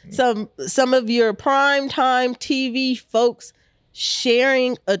witnessed some of your primetime TV folks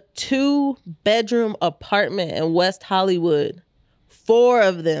sharing a 2-bedroom apartment in West Hollywood. 4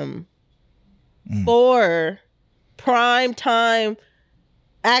 of them. 4 primetime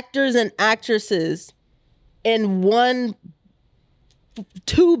actors and actresses in one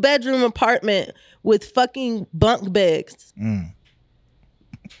 2-bedroom apartment with fucking bunk beds.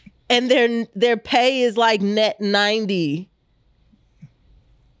 And their pay is like net 90.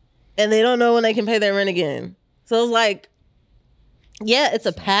 And they don't know when they can pay their rent again. So it's like, yeah, it's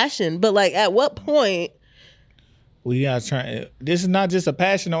a passion, but like at what point? This is not just a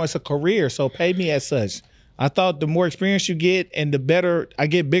passion, no, it's a career. So pay me as such. I thought the more experience you get and the better, I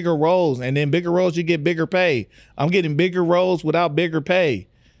get bigger roles, and then bigger roles, you get bigger pay. I'm getting bigger roles without bigger pay.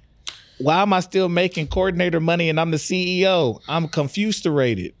 Why am I still making coordinator money and I'm the CEO? I'm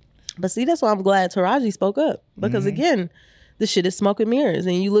confused-rated. But see, that's why I'm glad Taraji spoke up. Because again, the shit is smoke and mirrors.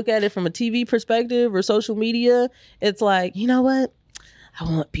 And you look at it from a TV perspective or social media, it's like, you know what? I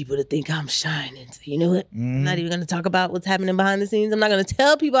want people to think I'm shining. So you know what? I'm not even going to talk about what's happening behind the scenes. I'm not going to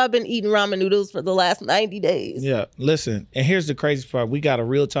tell people I've been eating ramen noodles for the last 90 days. Yeah, listen. And here's the crazy part. We got a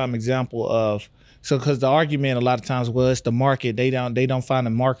real-time example of, because the argument a lot of times was the market. They don't find it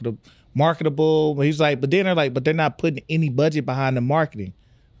marketable. He's like, but then they're like, but they're not putting any budget behind the marketing.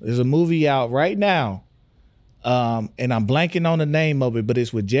 There's a movie out right now, and I'm blanking on the name of it, but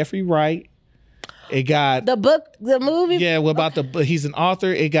it's with Jeffrey Wright. It got the movie. Yeah, he's an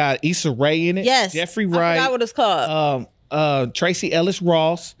author. It got Issa Rae in it. Yes, Jeffrey Wright. I forgot what it's called. Tracy Ellis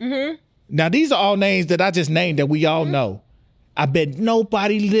Ross. Now these are all names that I just named that we all know. I bet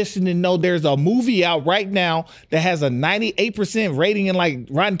nobody listening know there's a movie out right now that has a 98% rating in like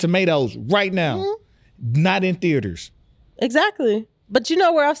Rotten Tomatoes right now, not in theaters. Exactly. But you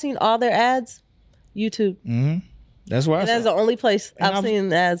know where I've seen all their ads? YouTube. That's where that's the only place I've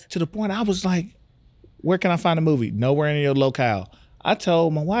seen ads. To the point I was like, where can I find a movie? Nowhere in your locale. I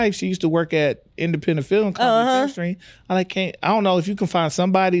told my wife, she used to work at independent film company, Film Stream. I don't know if you can find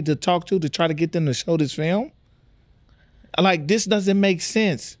somebody to talk to try to get them to show this film. Like, this doesn't make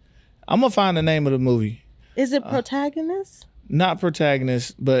sense. I'm gonna find the name of the movie. Is it Protagonist? Not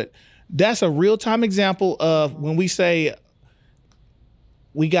Protagonist, but that's a real-time example of when we say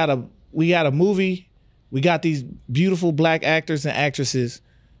we got a movie, we got these beautiful black actors and actresses,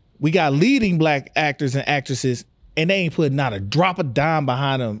 we got leading black actors and actresses, and they ain't putting not a drop of dime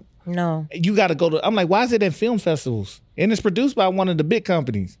behind them. No. You got to go to, I'm like, why is it in film festivals? And it's produced by one of the big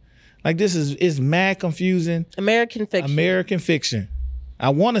companies. Like, it's mad confusing. American Fiction. I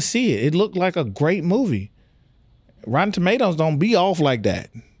want to see it. It looked like a great movie. Rotten Tomatoes don't be off like that.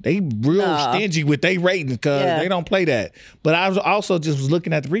 They real stingy with their ratings because they don't play that. But I was also just was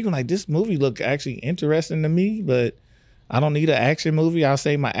looking at the review like, this movie looked actually interesting to me, but I don't need an action movie. I'll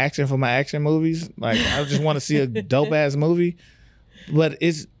save my action for my action movies. Like, I just want to see a dope ass movie. But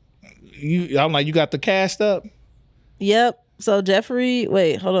I'm like, you got the cast up? Yep. So Jeffrey,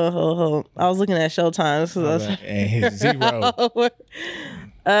 wait, hold on. I was looking at Showtime. And his zero.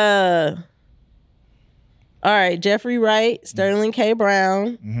 All right, Jeffrey Wright, Sterling K.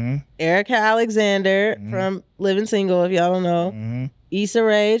 Brown, Erica Alexander from Living Single, if y'all don't know, Issa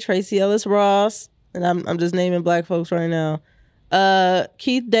Rae, Tracy Ellis Ross, and I'm just naming black folks right now.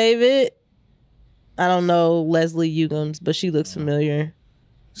 Keith David, I don't know Leslie Uggams, but she looks familiar.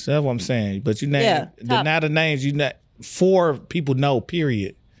 So that's what I'm saying. But you name now the names you know 4 people know,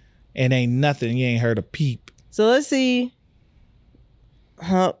 period. And ain't nothing you ain't heard a peep. So let's see.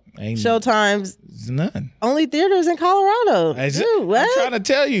 Showtime's none. Only theaters in Colorado. Dude, what? I'm trying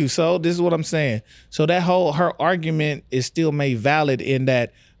to tell you. So this is what I'm saying. So that her argument is still made valid in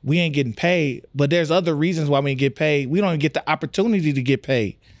that we ain't getting paid, but there's other reasons why we ain't get paid. We don't get the opportunity to get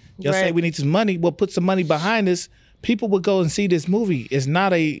paid. Y'all say we need some money. We'll put some money behind us. People would go and see this movie. It's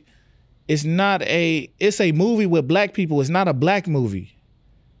a movie with black people. It's not a black movie.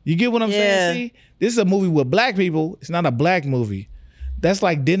 You get what I'm saying? See, this is a movie with black people. It's not a black movie. That's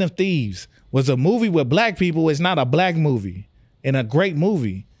like Den of Thieves was a movie with black people. It's not a black movie and a great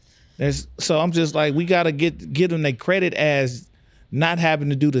movie. So I'm just like, we got to give them their credit as not having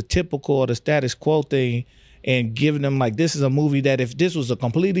to do the typical or the status quo thing and giving them like, this is a movie that if this was a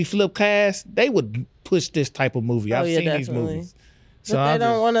completely flipped cast, they would push this type of movie. I've seen these movies. So but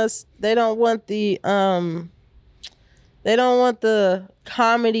they don't want the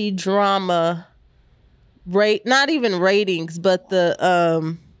comedy drama rate, not even ratings, but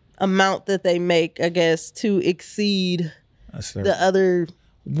the amount that they make, I guess, to exceed the other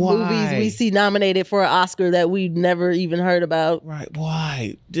movies we see nominated for an Oscar that we've never even heard about. Right.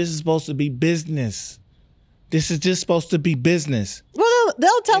 Why? This is supposed to be business. This is just supposed to be business. Well,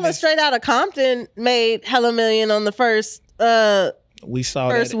 they'll tell us straight out of Compton made hella million on the first we saw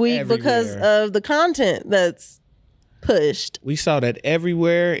first that week everywhere. Because of the content that's pushed. We saw that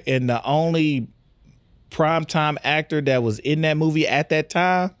everywhere, and the only primetime actor that was in that movie at that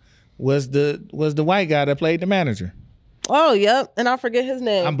time was the white guy that played the manager. Oh, yep. And I forget his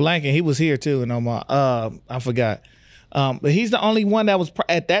name. I'm blanking. He was here too, and I forgot. But he's the only one that was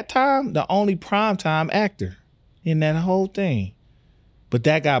at that time the only primetime actor in that whole thing. But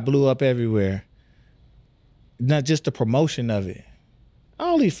that guy blew up everywhere. Not just the promotion of it.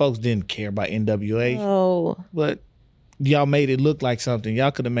 All these folks didn't care about NWA. Oh. But y'all made it look like something.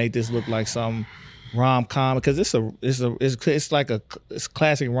 Y'all could have made this look like some rom-com, because it's like a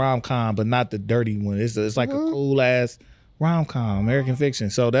classic rom-com, but not the dirty one. It's like a cool ass rom-com, American Fiction.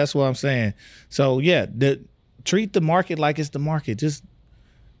 So that's what I'm saying. So yeah, treat the market like it's the market. Just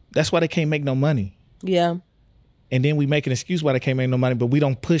that's why they can't make no money. Yeah. And then we make an excuse why they can't make no money, but we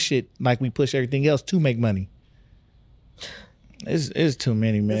don't push it like we push everything else to make money. It's too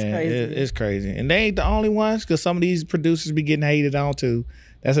many, man. It's crazy. And they ain't the only ones, because some of these producers be getting hated on too.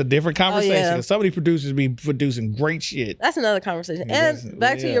 That's a different conversation. Oh, yeah. Some of these producers be producing great shit. That's another conversation. And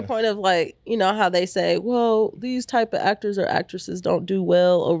back to your point of like, you know, how they say, well, these type of actors or actresses don't do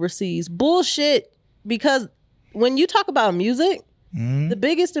well overseas. Bullshit. Because when you talk about music, the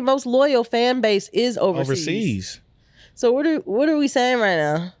biggest and most loyal fan base is overseas. So what are we saying right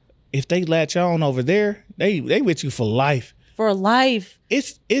now? If they latch on over there, they with you for life. For life.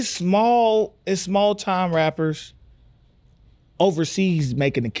 It's small time rappers overseas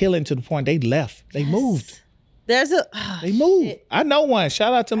making a killing to the point they left. They moved. They moved. Shit. I know one.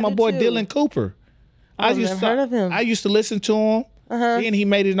 Shout out to my boy Dylan Cooper. I've never heard of him. I used to listen to him. Then he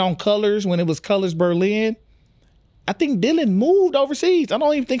made it on Colors when it was Colors Berlin. I think Dylan moved overseas. I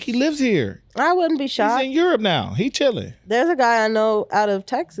don't even think he lives here. I wouldn't be shocked. He's in Europe now. He chilling. There's a guy I know out of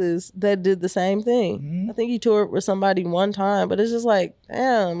Texas that did the same thing. I think he toured with somebody one time, but it's just like,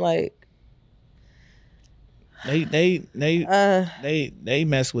 damn, like they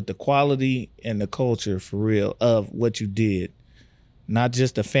mess with the quality and the culture for real of what you did. Not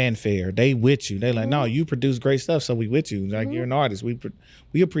just the fanfare. They with you. They like, no, you produce great stuff, so we with you. Like you're an artist.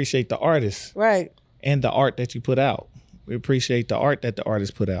 We appreciate the artist. Right. And the art that you put out. We appreciate the art that the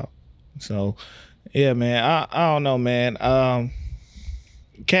artist put out. So, yeah, man. I don't know, man.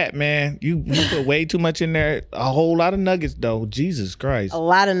 Katt, man, you put way too much in there. A whole lot of nuggets, though. Jesus Christ. A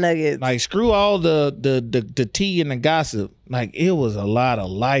lot of nuggets. Like, screw all the tea and the gossip. Like, it was a lot of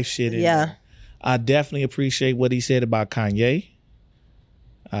life shit in there. I definitely appreciate what he said about Kanye.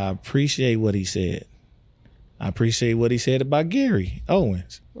 I appreciate what he said. I appreciate what he said about Gary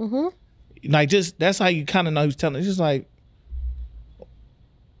Owens. Like, just that's how you kind of know he's telling. It's just like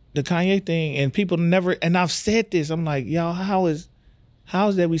the Kanye thing, and people never. And I've said this. I'm like, y'all, how is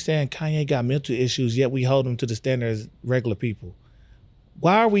that we saying Kanye got mental issues, yet we hold him to the standard as regular people?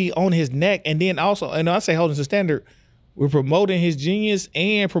 Why are we on his neck? And then also, and I say holding to the standard, we're promoting his genius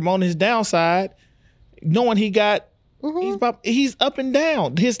and promoting his downside, knowing he got. He's up and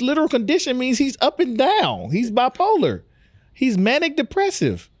down. His literal condition means he's up and down. He's bipolar. He's manic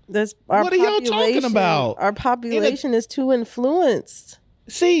depressive. What are y'all talking about? Our population is too influenced.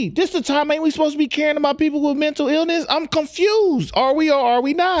 See, this the time ain't we supposed to be caring about people with mental illness? I'm confused. Are we or are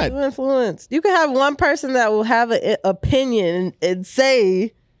we not? Too influenced. You can have one person that will have an opinion and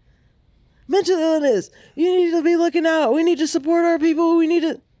say mental illness. You need to be looking out. We need to support our people. We need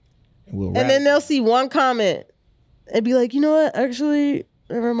to. And then they'll see one comment and be like, you know what? Actually,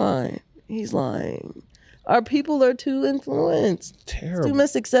 never mind. He's lying. Our people are too influenced. Terrible. It's too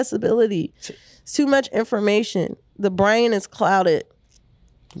much accessibility. It's too much information. The brain is clouded.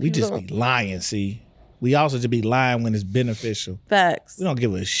 We just be lying, see? We also just be lying when it's beneficial. Facts. We don't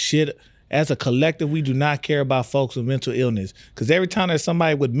give a shit. As a collective, we do not care about folks with mental illness. Because every time there's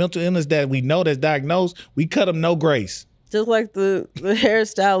somebody with mental illness that we know that's diagnosed, we cut them no grace. Just like the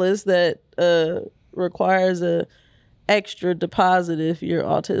hairstylist that requires a extra deposit if you're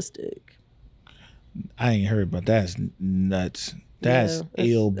autistic. I ain't heard, but that's nuts. That's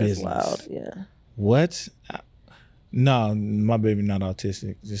ill business. That's wild, yeah. What? No, my baby not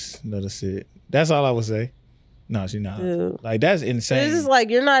autistic. Just let us see it. That's all I would say. No, she's not. Dude. Like, that's insane. It's just like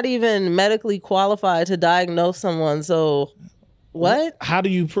you're not even medically qualified to diagnose someone. So, what? How do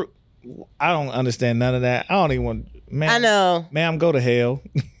you prove? I don't understand none of that. I don't even want. Ma'am, I know. Ma'am, go to hell.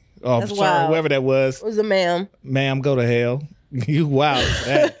 Oh, that's I'm sorry, wild. whoever that was. It was a ma'am. Ma'am, go to hell. You wild for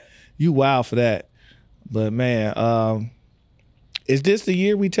that. You wild for that. But man, is this the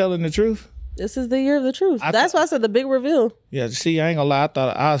year we telling the truth? This is the year of the truth. That's why I said the big reveal. Yeah, see, I ain't gonna lie.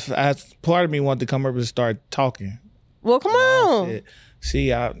 I thought part of me wanted to come up and start talking. Well, come on.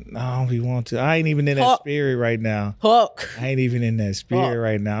 See, I don't be want to. I ain't even in that spirit right now. Talk. I ain't even in that spirit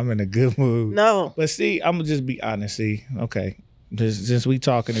right now. I'm in a good mood. No. But see, I'm gonna just be honest. See, okay, since we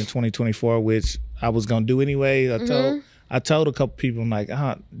talking in 2024, which I was gonna do anyway. I told a couple people, I'm like,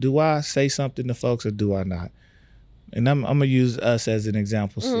 do I say something to folks or do I not? And I'm gonna use us as an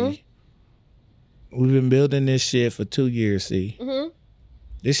example. See, we've been building this shit for 2 years. See,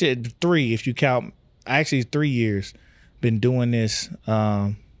 this shit 3 if you count. Actually, 3 years. Been doing this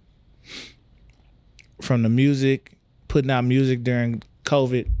from the music, putting out music during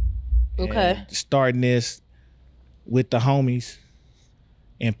COVID. Okay. Starting this with the homies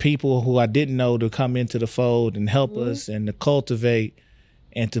and people who I didn't know to come into the fold and help us and to cultivate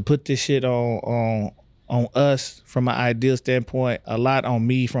and to put this shit on us from an ideal standpoint, a lot on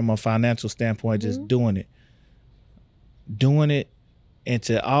me from a financial standpoint, just doing it, and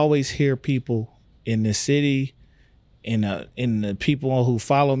to always hear people in the city, in the people who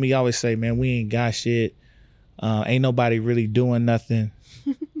follow me always say, man, we ain't got shit. Ain't nobody really doing nothing.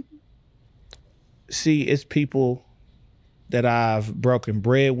 See, it's people that I've broken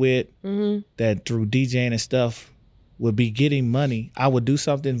bread with that through DJing and stuff would be getting money. I would do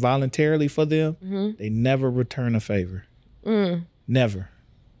something voluntarily for them. They never return a favor. Never.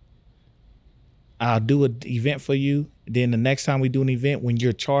 I'll do an event for you. Then the next time we do an event, when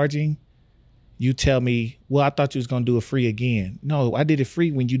you're charging, you tell me, well, I thought you was going to do it free again. No, I did it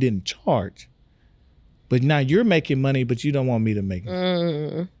free when you didn't charge. But now you're making money, but you don't want me to make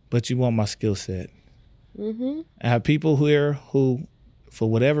money. But you want my skill set. I have people here who, for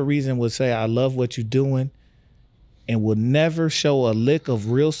whatever reason, would say, I love what you're doing and will never show a lick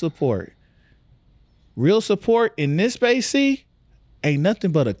of real support. Real support in this space, see, ain't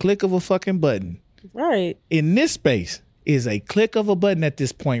nothing but a click of a fucking button. Right. In this space is a click of a button at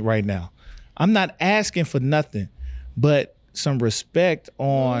this point right now. I'm not asking for nothing but some respect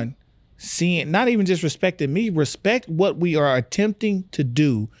on seeing, not even just respecting me, respect what we are attempting to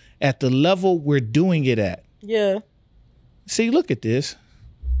do at the level we're doing it at. Yeah. See, look at this.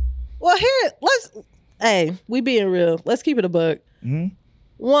 Well, here, we being real. Let's keep it a buck.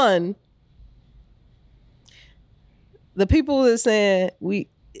 One, the people that saying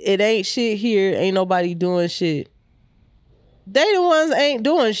it ain't shit here, ain't nobody doing shit. They the ones ain't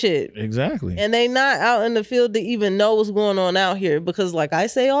doing shit. Exactly. And they not out in the field to even know what's going on out here. Because like I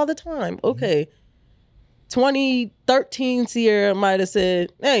say all the time, okay, 2013 Sierra might have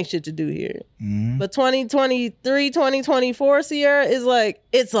said, there ain't shit to do here. But 2023, 2024 Sierra is like,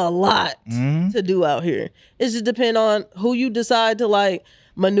 it's a lot to do out here. It just depend on who you decide to like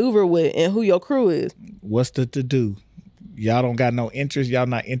maneuver with and who your crew is. What's the to do? Y'all don't got no interest. Y'all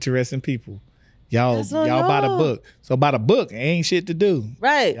not interesting people. Y'all by the book. So by the book, ain't shit to do.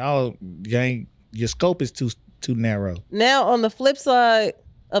 Right. Your scope is too narrow. Now on the flip side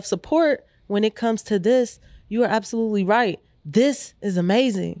of support, when it comes to this, you are absolutely right. This is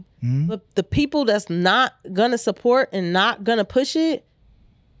amazing. But the people that's not gonna support and not gonna push it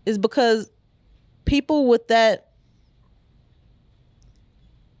is because people with that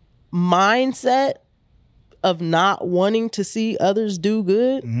mindset of not wanting to see others do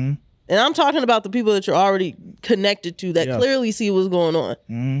good. And I'm talking about the people that you're already connected to that clearly see what's going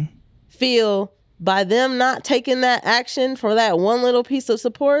on. Feel by them not taking that action for that one little piece of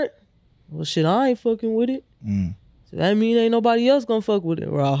support, well, shit, I ain't fucking with it. So that mean ain't nobody else gonna fuck with it.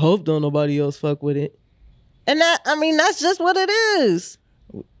 Or I hope don't nobody else fuck with it. And that's just what it is.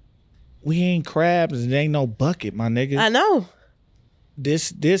 We ain't crabs and ain't no bucket, my nigga. I know.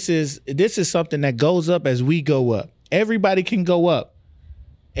 This is something that goes up as we go up. Everybody can go up.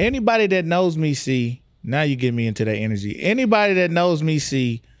 Anybody that knows me, see, now you get me into that energy. Anybody that knows me,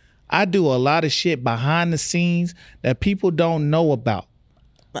 see, I do a lot of shit behind the scenes that people don't know about.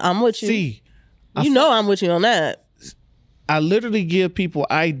 I'm with you. See, I'm with you on that. I literally give people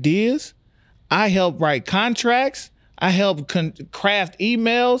ideas. I help write contracts. I help craft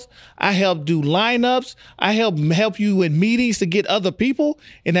emails. I help do lineups. I help you in meetings to get other people.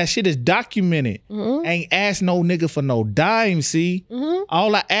 And that shit is documented. Mm-hmm. Ain't ask no nigga for no dime, see? Mm-hmm.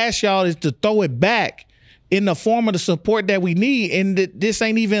 All I ask y'all is to throw it back in the form of the support that we need. And this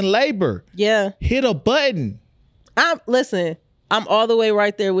ain't even labor. Yeah. Hit a button. Listen, I'm all the way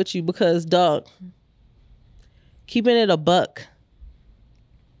right there with you because, dog, keeping it a buck,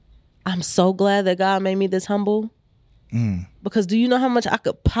 I'm so glad that God made me this humble. Because do you know how much I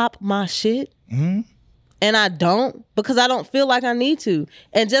could pop my shit? Mm. And I don't because I don't feel like I need to.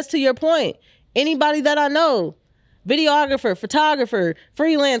 And just to your point, anybody that I know, videographer, photographer,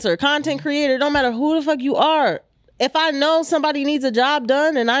 freelancer, content creator, don't matter who the fuck you are. If I know somebody needs a job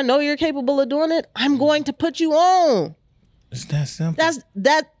done and I know you're capable of doing it, I'm going to put you on. It's that simple.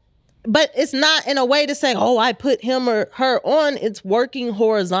 But it's not in a way to say, oh, I put him or her on. It's working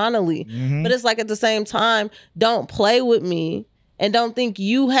horizontally. Mm-hmm. But it's like at the same time, don't play with me and don't think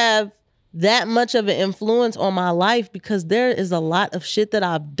you have that much of an influence on my life because there is a lot of shit that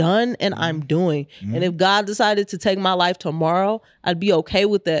I've done and I'm doing. Mm-hmm. And if God decided to take my life tomorrow, I'd be okay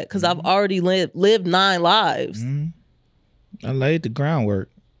with that because I've already lived 9 lives. Mm-hmm. I laid the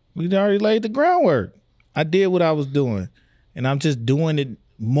groundwork. We already laid the groundwork. I did what I was doing and I'm just doing it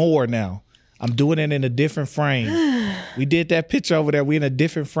more now. I'm doing it in a different frame. We did that picture over there. We in a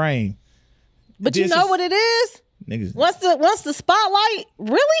different frame. But you know what it is? Niggas. Once the spotlight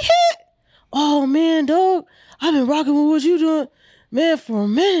really hit, oh man, dog, I've been rocking with what you doing, man, for a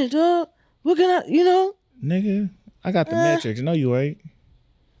minute, dog. What can I, Nigga, I got the metrics. No, you ain't.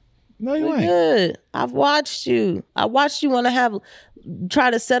 No, you ain't. Good. I've watched you. I watched you want to try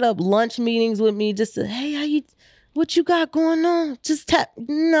to set up lunch meetings with me just to, hey, what you got going on? Just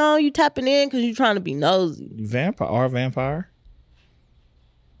you tapping in because you're trying to be nosy. Vampire.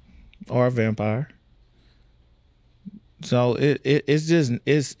 So it's just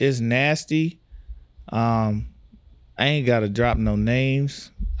it's nasty. I ain't gotta drop no names.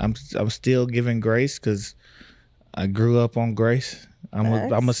 I'm still giving grace because I grew up on grace. I'm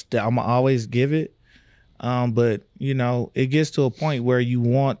always give it. But it gets to a point where you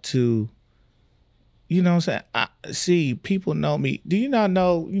want to. You know what I'm saying? People know me. Do you not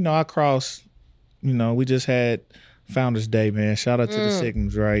know, I cross, we just had Founders Day, man. Shout out to the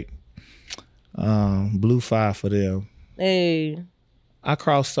Sigmas, right? Blue 5 for them. Hey. I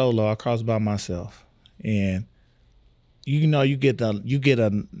cross solo. I cross by myself. And, you get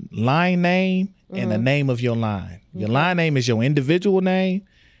a line name and the name of your line. Your line name is your individual name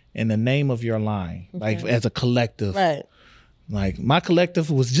and the name of your line, like as a collective. Right. Like my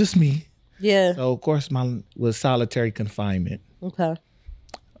collective was just me. Yeah. So, of course, mine was solitary confinement. Okay.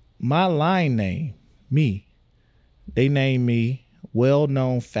 My line name, me, they named me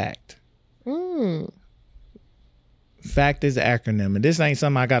Well-Known Fact. Fact is an acronym. And this ain't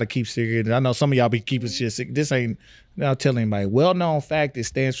something I got to keep secret. I know some of y'all be keeping shit secret. This ain't, I'll tell anybody. Well-Known Fact, it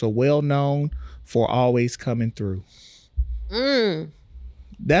stands for well-known for always coming through.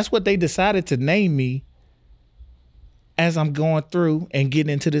 That's what they decided to name me as I'm going through and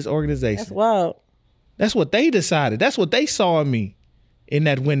getting into this organization. That's wild. That's what they decided. That's what they saw in me in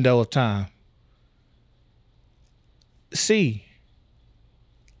that window of time. See,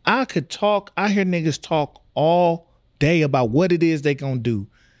 I hear niggas talk all day about what it is they gonna do.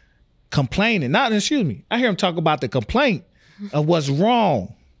 Complaining. I hear them talk about the complaint of what's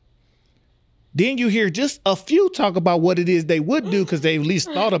wrong. Then you hear just a few talk about what it is they would do because they at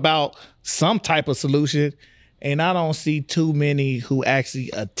least thought about some type of solution. And I don't see too many who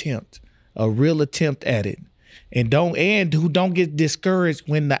actually attempt a real attempt at it and who don't get discouraged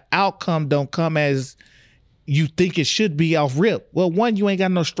when the outcome don't come as you think it should be off rip. Well, one, you ain't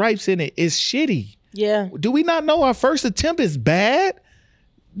got no stripes in it. It's shitty. Yeah. Do we not know our first attempt is bad?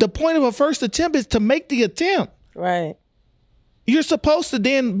 The point of a first attempt is to make the attempt. Right. You're supposed to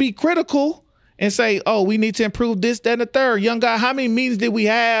then be critical and say, oh, we need to improve this, that, and the third. Young guy, how many meetings did we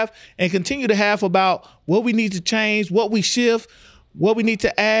have and continue to have about what we need to change, what we shift, what we need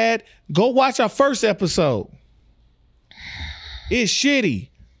to add? Go watch our first episode. It's shitty.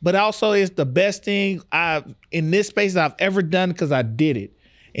 but also it's the best thing in this space I've ever done because I did it.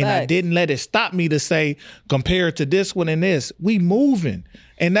 And I didn't let it stop me to say, compared to this one and this, we moving.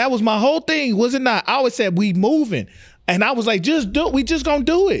 And that was my whole thing, was it not? I always said, we moving. And I was like, just do it. We just gonna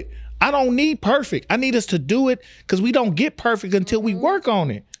do it. I don't need perfect. I need us to do it because we don't get perfect until we work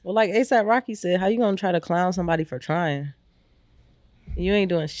on it. Well, like A$AP Rocky said, how you gonna try to clown somebody for trying? You ain't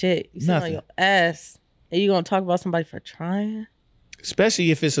doing shit. You sit on your ass. And you gonna talk about somebody for trying?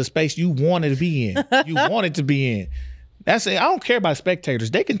 Especially if it's a space you wanted to be in. You wanted to be in. That's it. I don't care about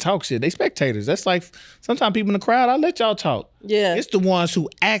spectators. They can talk shit. They spectators. That's like sometimes people in the crowd, I let y'all talk. Yeah. It's the ones who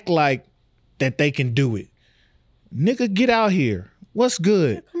act like that they can do it. Nigga, get out here. What's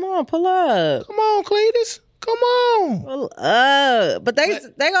good? Yeah, come on, pull up. Come on, Cletus. Come on. Pull up. But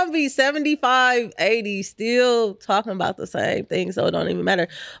they gonna be 75, 80 still talking about the same thing, so it don't even matter.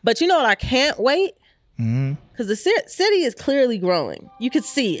 But you know what I can't wait? Because the city is clearly growing. You could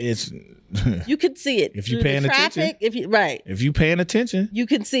see it. You could see it. If you're paying attention. If you paying attention. You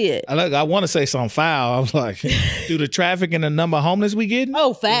can see it. I want to say something foul. I was like, through the traffic and the number of homeless we getting.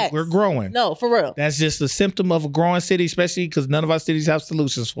 Oh, facts. We're growing. No, for real. That's just a symptom of a growing city, especially because none of our cities have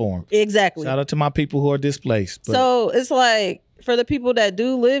solutions for them. Exactly. Shout out to my people who are displaced. But. So it's like, for the people that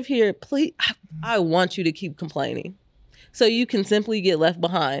do live here, please, I want you to keep complaining. So you can simply get left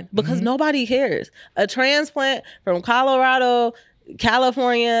behind because nobody cares. A transplant from Colorado,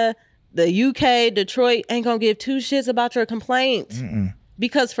 California, the UK, Detroit ain't gonna give two shits about your complaints.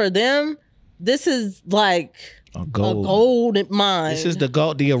 Because for them, this is like a gold mine. This is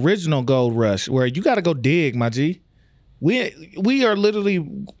the original gold rush where you got to go dig, my G. We are literally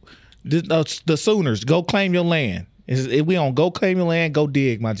the Sooners. Go claim your land. We on go claim your land, go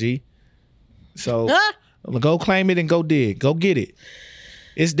dig, my G. So. Go claim it and go dig. Go get it.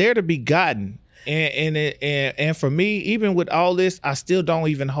 It's there to be gotten. And for me, even with all this, I still don't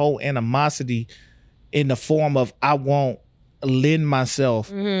even hold animosity in the form of I won't lend myself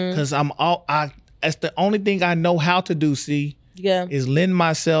because that's the only thing I know how to do. Is lend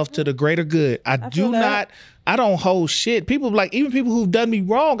myself to the greater good. I don't hold shit. People even people who've done me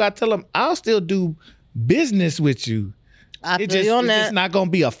wrong, I tell them I'll still do business with you. It's just not gonna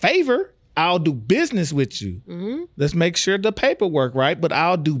be a favor. I'll do business with you. Let's make sure the paperwork right, but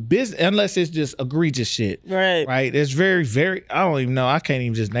I'll do business unless it's just egregious shit. Right. It's very, very, I don't even know. I can't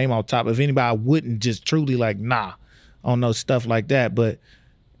even just name off top. If anybody, I wouldn't just truly like, nah, on no stuff like that. But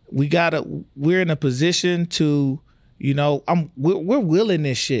we're in a position to, we're willing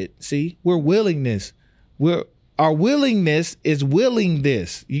this shit. See, we're willing this. Our willingness is willing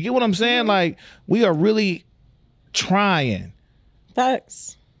this. You get what I'm saying? Like we are really trying.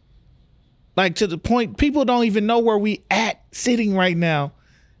 Facts. Like to the point, people don't even know where we at sitting right now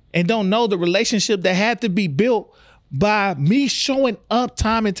and don't know the relationship that had to be built by me showing up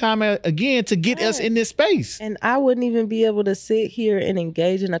time and time again to get us in this space. And I wouldn't even be able to sit here and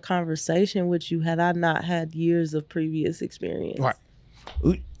engage in a conversation with you had I not had years of previous experience. Right.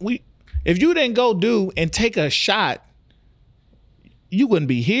 If you didn't go do and take a shot, you wouldn't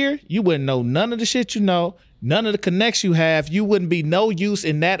be here. You wouldn't know none of the shit you know. None of the connects you have, you wouldn't be no use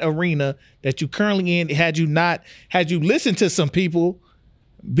in that arena that you currently in had you listened to some people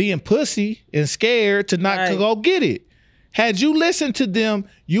being pussy and scared to not go get it. Had you listened to them,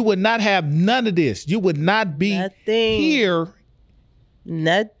 you would not have none of this. You would not be here.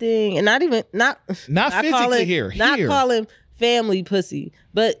 Nothing. And not physically here. Not calling family pussy.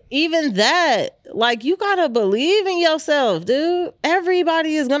 But even that, like, you gotta believe in yourself, dude.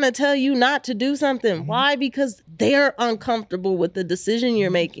 Everybody is gonna tell you not to do something. Why? Because they're uncomfortable with the decision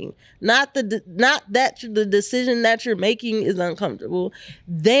you're making. Not that the decision that you're making is uncomfortable.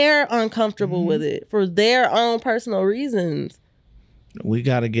 They're uncomfortable with it for their own personal reasons. We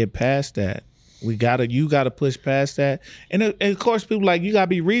gotta get past that. You gotta push past that. And of course, people like, you gotta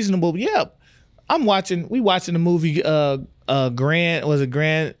be reasonable. Yeah, we watching the movie Gran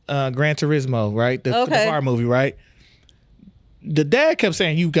Turismo, right? The car movie, right? The dad kept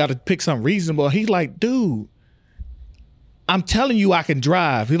saying you got to pick something reasonable. He's like, dude, I'm telling you I can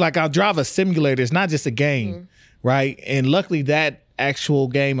drive. He's like, I'll drive a simulator. It's not just a game, right? And luckily that actual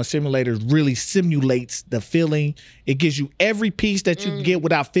game or simulator really simulates the feeling. It gives you every piece that you can get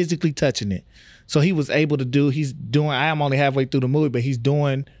without physically touching it. So he was able to I am only halfway through the movie, but he's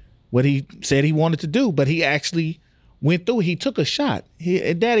doing what he said he wanted to do. But he actually went through. He took a shot.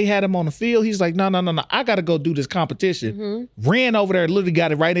 Daddy had him on the field. He's like, no. I got to go do this competition. Ran over there, literally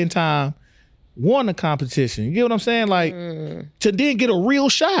got it right in time. Won the competition. You get what I'm saying? Like, to then get a real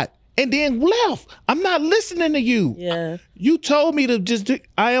shot. and then left. I'm not listening to you. Yeah. You told me to just do,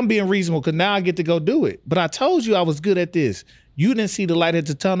 I am being reasonable because now I get to go do it. But I told you I was good at this. You didn't see the light at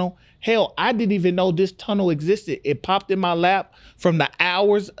the tunnel. Hell, I didn't even know this tunnel existed. It popped in my lap from the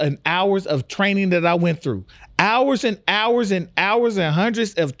hours and hours of training that I went through. Hours and hours and hours and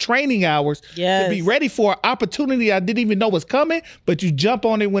hundreds of training hours to be ready for an opportunity I didn't even know was coming, but you jump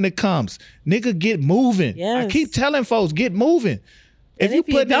on it when it comes. Nigga, get moving. Yes. I keep telling folks, get moving. If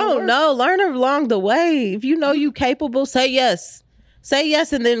you don't know, learn along the way. If you know you capable, say yes. Say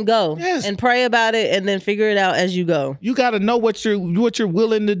yes and then go. Yes. And pray about it and then figure it out as you go. You got to know what you're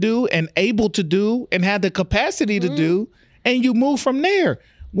willing to do and able to do and have the capacity to do, and you move from there.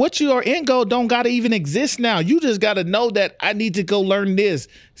 What your end goal don't got to even exist now. You just got to know that I need to go learn this.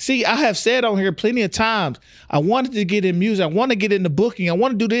 See, I have said on here plenty of times, I wanted to get in music. I want to get into booking. I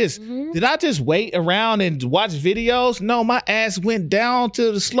want to do this. Did I just wait around and watch videos? No, my ass went down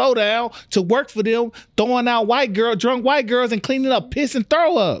to the slowdown to work for them, throwing out drunk white girls and cleaning up piss and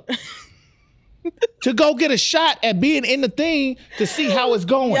throw up. To go get a shot at being in the thing to see how it's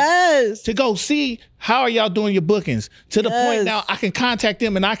going. Yes. To go see how are y'all doing your bookings. To the point now I can contact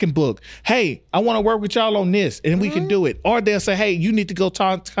them and I can book. Hey, I want to work with y'all on this and we can do it. Or they'll say, hey, you need to go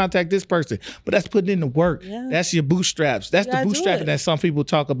contact this person. But that's putting in the work. Yeah. That's your bootstraps. That's the bootstrapping that some people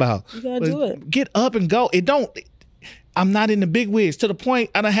talk about. You gotta do it. Get up and go. I'm not in the big wigs. To the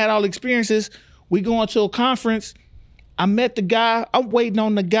point I done had all the experiences. We going to a conference. I met the guy. I'm waiting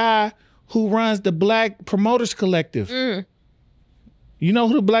on the guy who runs the Black Promoters Collective. You know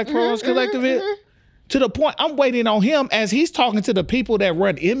who the Black Promoters Collective is? To the point, I'm waiting on him as he's talking to the people that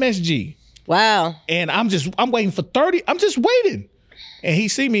run MSG. Wow. And I'm waiting for 30. I'm just waiting. And he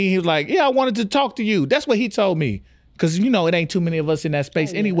see me, he was like, yeah, I wanted to talk to you. That's what he told me. Because, it ain't too many of us in that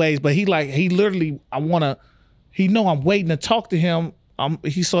space anyways. But he literally, he know I'm waiting to talk to him.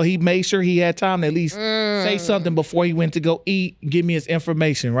 He made sure he had time to at least say something before he went to go eat, give me his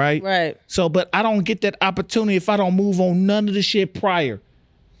information, right? Right. So, but I don't get that opportunity if I don't move on none of the shit prior.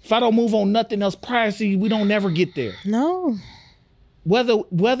 If I don't move on nothing else prior, see, we don't never get there. No.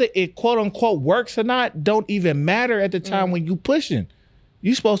 Whether it quote unquote works or not, don't even matter at the time when you pushing.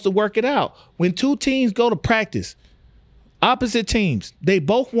 You're supposed to work it out. When two teams go to practice, opposite teams, they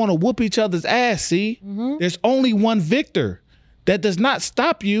both want to whoop each other's ass, see? There's only one victor. That does not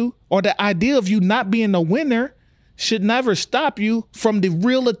stop you, or the idea of you not being a winner should never stop you from the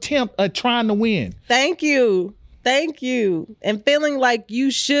real attempt at trying to win. Thank you. And feeling like you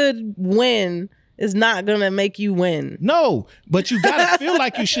should win is not going to make you win. No, but you got to feel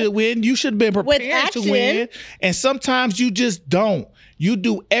like you should win. You should have been prepared to win. And sometimes you just don't. You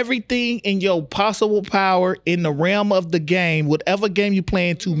do everything in your possible power in the realm of the game, whatever game you're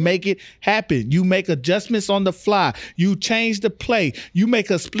playing, to make it happen. You make adjustments on the fly. You change the play. You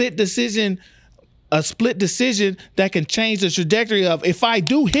make a split decision that can change the trajectory of, if I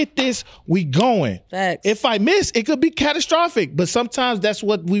do hit this, we going. Facts. If I miss, it could be catastrophic. But sometimes that's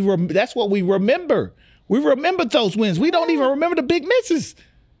what we remember. We remember those wins. We don't even remember the big misses.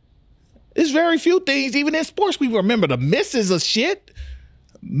 There's very few things, even in sports, we remember the misses of shit.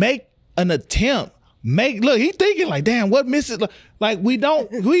 Make an attempt. Look, he thinking like, damn, what misses? Like we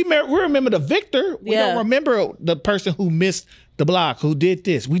remember the victor. We don't remember the person who missed the block, who did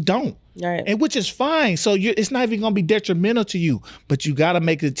this. We don't. Right. And which is fine. So it's not even going to be detrimental to you, but you got to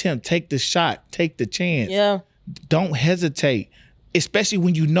make an attempt. Take the shot. Take the chance. Yeah. Don't hesitate, especially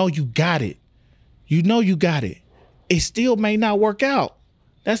when you know you got it. You know you got it. It still may not work out.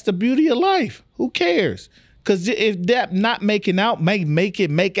 That's the beauty of life. Who cares? Because if that not making out may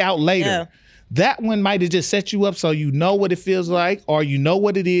make out later. Yeah. That one might have just set you up so you know what it feels like, or you know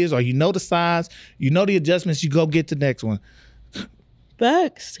what it is, or you know the signs, you know the adjustments, you go get the next one.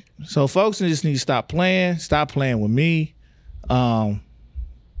 Facts. So folks just need to stop playing with me.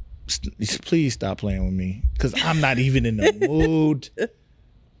 Please stop playing with me, because I'm not even in the mood.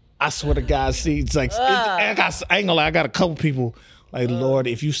 I swear to God, see, it's like, I ain't gonna lie, I got a couple people like, Lord,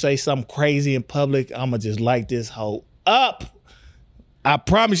 if you say something crazy in public, I'm going to just light this hoe up. I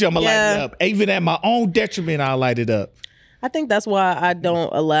promise you I'm going to light it up. Even at my own detriment, I'll light it up. I think that's why I don't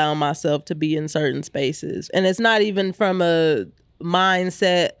allow myself to be in certain spaces. And it's not even from a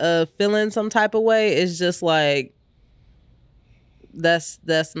mindset of feeling some type of way. It's just like, that's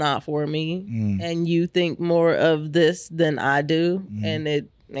not for me. And you think more of this than I do. And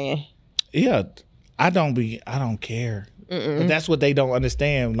yeah, I don't care. But that's what they don't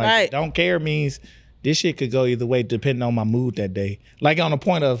understand. Like, don't care means this shit could go either way depending on my mood that day. Like, on the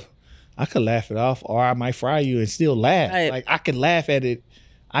point of, I could laugh it off, or I might fry you and still laugh. Right. Like, I could laugh at it.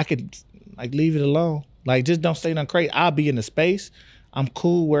 I could, like, leave it alone. Like, just don't say nothing crazy. I'll be in the space. I'm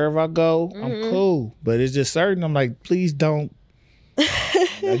cool wherever I go. I'm cool. But it's just certain. I'm like, please don't.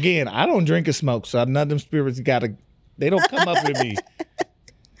 Again, I don't drink or smoke, so none of them spirits they don't come up with me.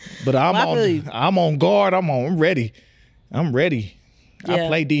 But I'm on guard. I'm ready. I'm ready. I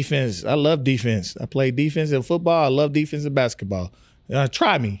play defense. I love defense. I play defense in football. I love defense in basketball.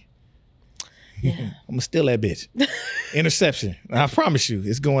 Try me. Yeah. I'm gonna steal that bitch. Interception. I promise you,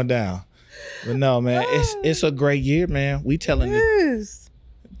 it's going down. But no, man, it's a great year, man. We telling you.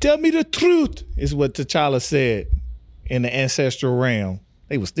 Tell me the truth, is what T'Challa said in the ancestral realm.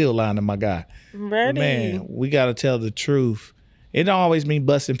 They were still lying to my guy. Ready. But man, we gotta tell the truth. It don't always mean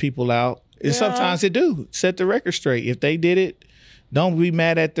busting people out. And sometimes it do. Set the record straight. If they did it, don't be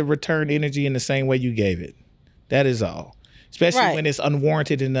mad at the return energy in the same way you gave it. That is all. Especially when it's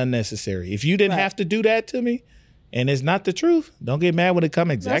unwarranted and unnecessary. If you didn't have to do that to me and it's not the truth, don't get mad when it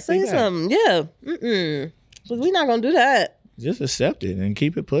comes exactly back. Something. Yeah. Because we're not going to do that. Just accept it and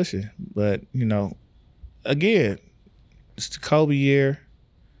keep it pushing. But, again, it's the Kobe year.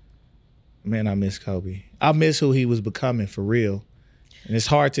 Man, I miss Kobe. I miss who he was becoming for real. And it's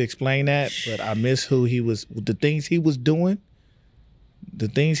hard to explain that, but I miss who he was, the things he was doing. The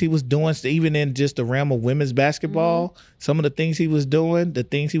things he was doing, even in just the realm of women's basketball, some of the things he was doing, the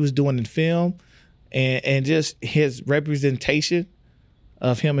things he was doing in film, and just his representation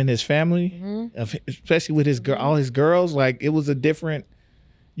of him and his family, especially with his all his girls, like it was a different.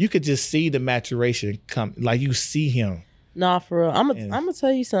 You could just see the maturation come, like you see him. Nah, for real. I'm gonna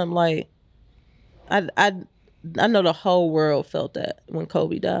tell you something. Like, I know the whole world felt that when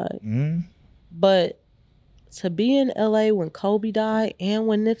Kobe died, but to be in LA when Kobe died and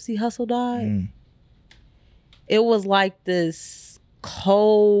when Nipsey Hussle died, it was like this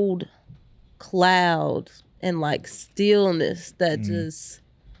cold cloud and like stillness that just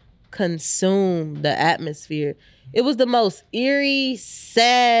consumed the atmosphere. It was the most eerie,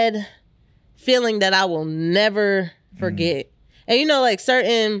 sad feeling that I will never forget. And like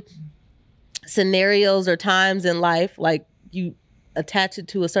certain scenarios or times in life, like you attach it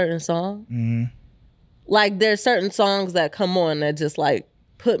to a certain song. Like there's certain songs that come on that just like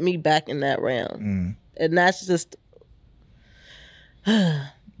put me back in that realm. And that's just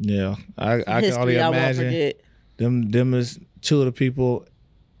yeah. I can only imagine them is two of the people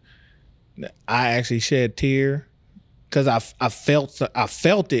I actually shed a tear because I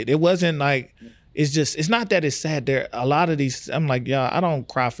felt it. It wasn't like it's not that it's sad. There a lot of these I'm like, yeah, I don't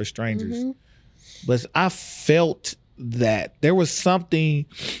cry for strangers. But I felt that there was something.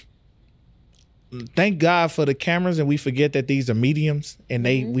 Thank God for the cameras, and we forget that these are mediums, and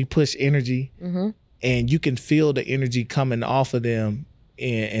we push energy, and you can feel the energy coming off of them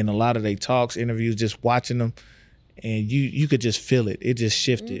in a lot of their talks, interviews, just watching them, and you could just feel it. It just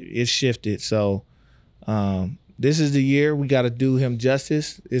shifted. It shifted. So this is the year we got to do him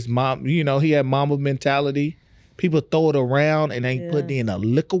justice. His mom, he had Mamba mentality. People throw it around and ain't putting in a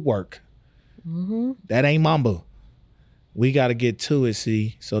lick of work. That ain't Mamba. We got to get to it,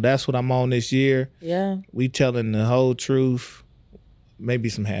 see. So that's what I'm on this year. Yeah. We telling the whole truth, maybe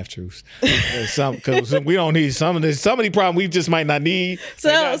some half truths. Because we don't need some of this. Some of the problem we just might not need.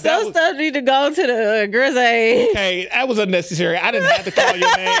 So some stuff need to go to the grizzly. Hey, that was unnecessary. I didn't have to call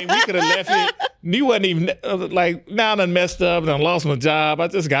your name. We could have left it. You wasn't even now I done messed up and I lost my job. I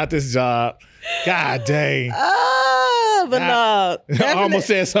just got this job. God dang. But no. I almost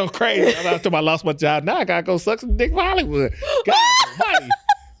said something crazy. I thought I lost my job. Now I gotta go suck some dick for Hollywood. God almighty.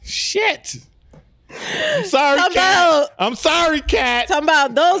 Shit. I'm sorry, Katt. I'm sorry, Katt. Talking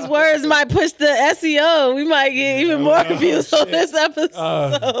about those words might push the SEO. We might get even more views on this episode.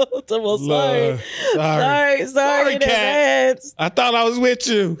 Sorry, Katt. I thought I was with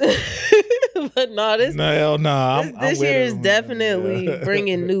you. But no, this year is definitely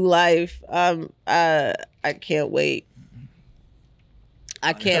bringing new life. I can't wait.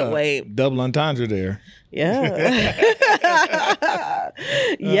 I can't wait. Double entendre there. Yeah.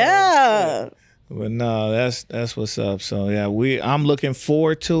 Yeah. But no, that's what's up. So yeah, I'm looking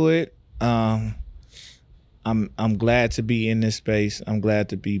forward to it. I'm glad to be in this space. I'm glad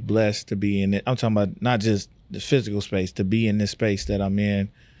to be blessed to be in it. I'm talking about not just the physical space, to be in this space that I'm in.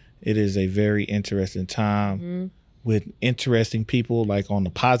 It is a very interesting time with interesting people, like on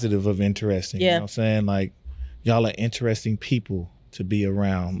the positive of interesting. Yeah. You know what I'm saying? Like y'all are interesting people to be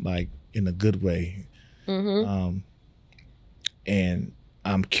around, like in a good way. And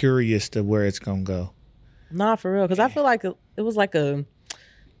I'm curious to where it's gonna go. Nah, for real, because I feel like it was like I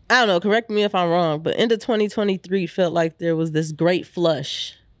don't know, correct me if I'm wrong, but into 2023 felt like there was this great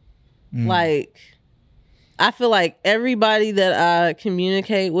flush. Like, I feel like everybody that I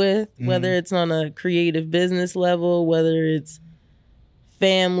communicate with, whether it's on a creative business level, whether it's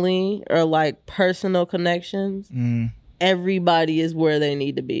family or like personal connections, everybody is where they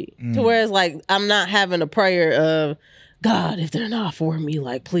need to be. To where it's like, I'm not having a prayer of, God, if they're not for me,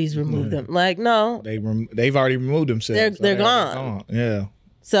 like, please remove them. Like, no. They've already removed themselves. They're gone. Yeah.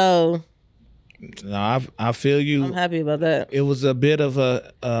 So. No, I feel you. I'm happy about that. It was a bit of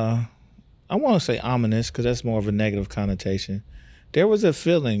a, I want to say ominous because that's more of a negative connotation. There was a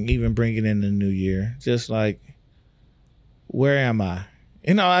feeling even bringing in the new year, just like, where am I?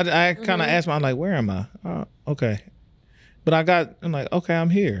 You know, I kind of asked myself, like, where am I? Okay. But I'm like, okay, I'm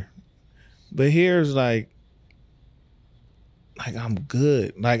here. But here's like I'm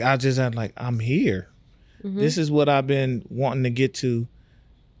good. Like, I just had like, I'm here. This is what I've been wanting to get to,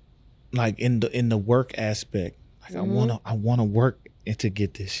 like in the work aspect. Like I wanna work and to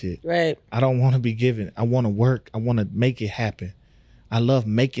get this shit. Right. I don't want to be given. I want to work. I want to make it happen. I love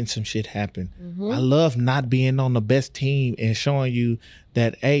making some shit happen. I love not being on the best team and showing you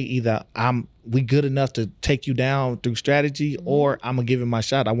that, hey, either we good enough to take you down through strategy, or I'm gonna give it my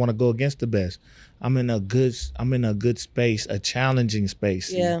shot. I want to go against the best. I'm in a good space, a challenging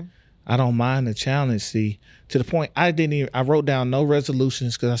space. Yeah. I don't mind the challenge. See, to the point I wrote down no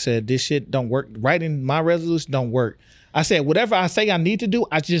resolutions because I said this shit don't work. Writing my resolution don't work. I said whatever I say I need to do,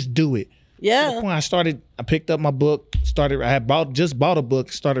 I just do it. Yeah. To the point I picked up my book, just bought a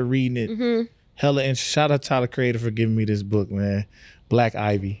book, started reading it. Hella, and shout out Tyler Creator for giving me this book, man. Black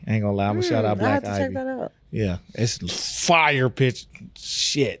Ivy. I ain't gonna lie, I'm gonna shout out Black Ivy. I have to check that out. Yeah, it's fire pitch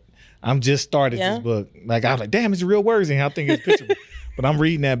shit. I'm just started this book. Like I was like, damn, it's real words in here. I think it's picture, but I'm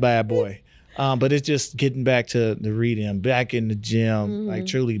reading that bad boy. But it's just getting back to the reading. I'm back in the gym, like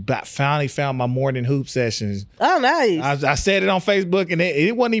truly. Finally found my morning hoop sessions. Oh, nice. I said it on Facebook, and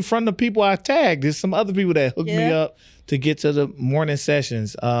it wasn't even from the people I tagged. There's some other people that hooked me up to get to the morning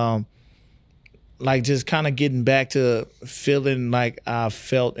sessions. Like just kind of getting back to feeling like I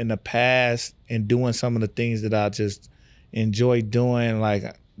felt in the past and doing some of the things that I just enjoy doing.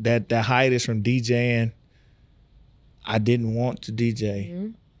 Like that hiatus from DJing, I didn't want to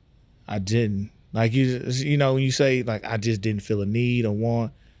DJ. I didn't. Like you know, when you say like I just didn't feel a need or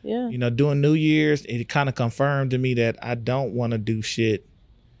want. Yeah. You know, doing New Year's, it kind of confirmed to me that I don't want to do shit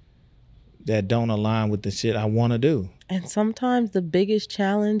that don't align with the shit I want to do. And sometimes the biggest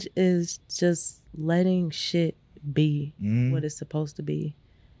challenge is just letting shit be what it's supposed to be,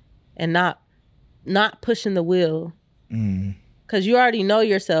 and not pushing the wheel. Because you already know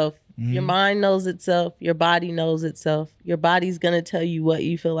yourself. Your mind knows itself. Your body knows itself. Your body's going to tell you what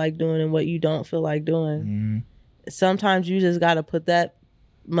you feel like doing and what you don't feel like doing. Sometimes you just got to put that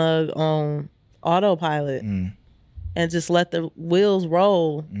mug on autopilot and just let the wheels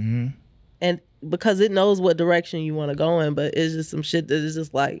roll. And because it knows what direction you want to go in, but it's just some shit that is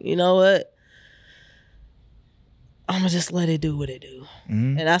just like, you know what? I'm going to just let it do what it do.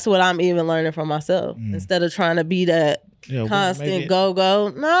 And that's what I'm even learning from myself. Instead of trying to be that constant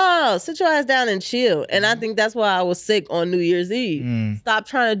go. No, sit your ass down and chill. And I think that's why I was sick on New Year's Eve. Stop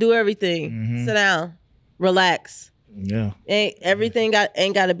trying to do everything. Sit down. Relax. Yeah. Everything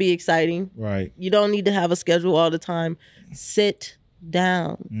ain't got to be exciting. Right. You don't need to have a schedule all the time. Sit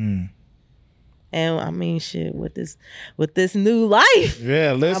down. And I mean, shit, with this new life.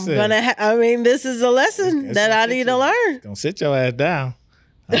 Yeah, listen. This is a lesson that I need to learn. Don't sit your ass down.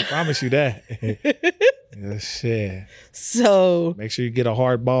 I promise you that. Yeah, shit. So make sure you get a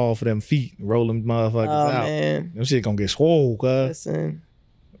hard ball for them feet. Roll them motherfuckers out. Man. Them shit gonna get swole, cuz. Listen.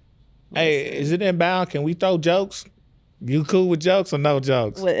 Hey, is it inbound? Can we throw jokes? You cool with jokes or no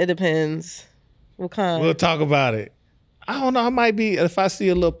jokes? Well, it depends. What kind? We'll talk about it. I don't know. I might be, if I see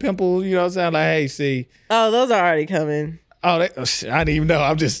a little pimple, you know what I'm saying? Like, hey, see. Oh, those are already coming. Oh, I didn't even know.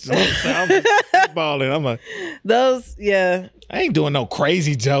 I'm just balling. Those, yeah. I ain't doing no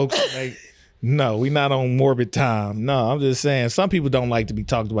crazy jokes. Like, no, we not on morbid time. No, I'm just saying some people don't like to be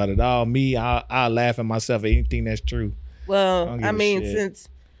talked about at all. Me, I laugh at myself at anything that's true. Well, I mean, since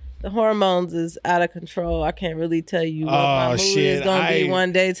the hormones is out of control, I can't really tell you what my mood is going to be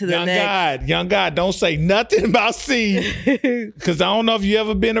one day to the next. Young God, don't say nothing about C. Because I don't know if you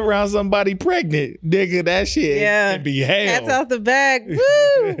ever been around somebody pregnant. Nigga, that shit can be hell. Cat's out the bag. Woo!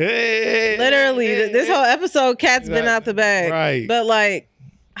 Literally, this whole episode, Cat's been out the bag. Right. But like,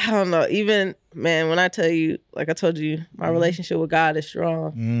 I don't know. Even, man, when I tell you, like I told you, my relationship with God is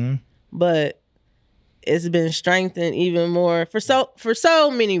strong. But it's been strengthened even more for so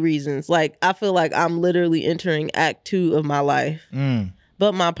many reasons. Like, I feel like I'm literally entering act 2 of my life.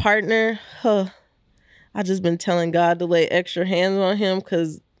 But my partner, I just been telling God to lay extra hands on him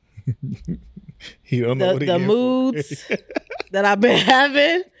because the moods that I've been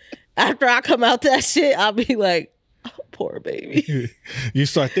having after I come out that shit, I'll be like, poor baby. You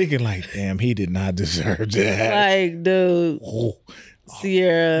start thinking like, damn, he did not deserve that. Like, dude,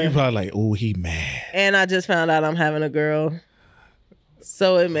 Sierra. You probably like, oh, he mad. And I just found out I'm having a girl.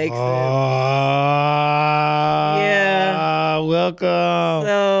 So it makes sense. Yeah. Welcome.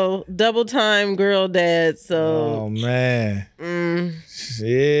 So double time girl dad. So. Oh man.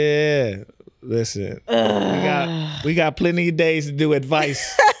 Yeah. Listen. We got plenty of days to do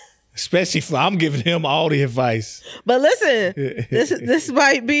advice. Especially for I'm giving him all the advice. But listen, this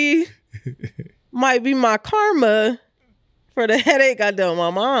might be my karma for the headache I dealt my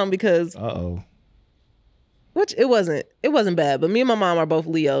mom because which it wasn't bad, but me and my mom are both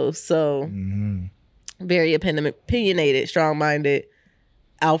Leos, so very opinionated, strong-minded,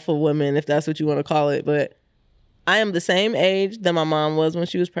 alpha women, if that's what you want to call it. But I am the same age that my mom was when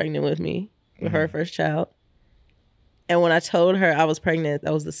she was pregnant with me, with her first child. And when I told her I was pregnant,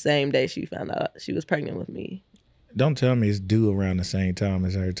 that was the same day she found out she was pregnant with me. Don't tell me it's due around the same time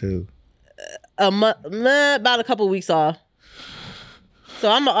as her too. About a couple weeks off.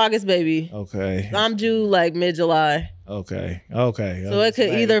 So I'm an August baby. Okay. I'm due like mid-July. Okay. So it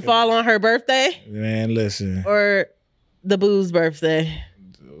could either fall on her birthday. Man, listen. Or the boo's birthday.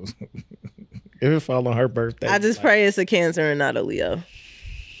 If it fall on her birthday. I just pray it's a Cancer and not a Leo.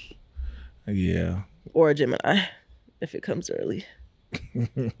 Yeah. Or a Gemini, if it comes early.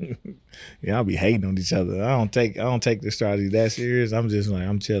 Yeah, I'll be hating on each other. I don't take the astrology that serious. I'm just like,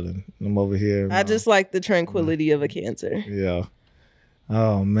 I'm chilling. I'm over here. I just like the tranquility of a Cancer. Yeah.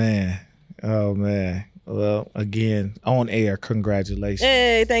 Oh man. Well, again, on air, congratulations.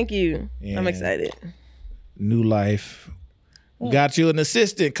 Hey, thank you. And I'm excited. New life. Got you an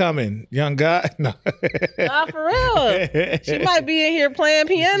assistant coming, young guy. No. Nah, for real. She might be in here playing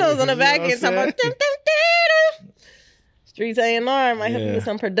pianos on the back end. Talking about Streets A&R might help you with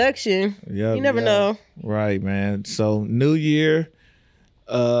some production. Yep, you never know. Right, man. So new year,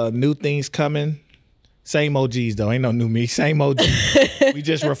 new things coming. Same OGs though. Ain't no new me. Same OGs. We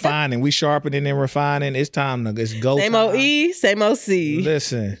just refining. We sharpening and refining. It's time to go. Same time. OE, same OC.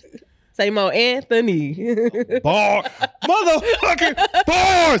 Listen. Same old Anthony. Bar, motherfucking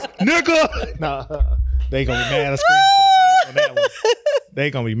bars, nigga. Nah, they gonna be mad. I screamed to the mic on that one.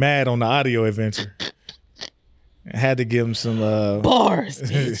 They gonna be mad on the audio adventure. I had to give them some bars.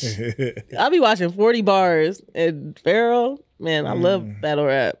 I'll be watching 40 Bars and Pharaoh. Man, I love battle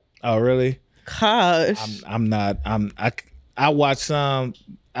rap. Oh, really? Gosh, I watch some.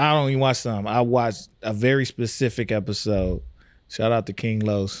 I don't even watch some. I watched a very specific episode. Shout out to King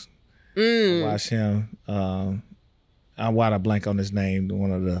Los. I watch him. Why'd I blank on his name?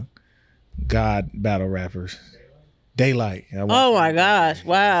 One of the God battle rappers. Daylight. Oh my gosh!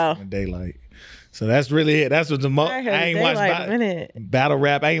 Wow. Daylight. So that's really it. That's what the most. I ain't watched battle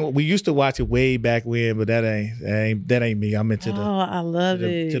rap. We used to watch it way back when, but that ain't me. I'm into I love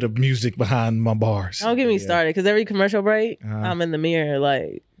it. To the music behind my bars. Don't get me started, because every commercial break, I'm in the mirror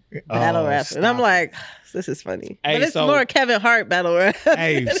like battle rap, and I'm like, this is funny. Hey, but it's more Kevin Hart battle rap.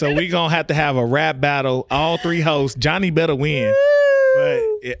 Hey, so we gonna have to have a rap battle. All three hosts. Johnny better win,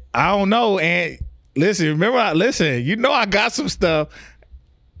 but I don't know. And listen, you know I got some stuff.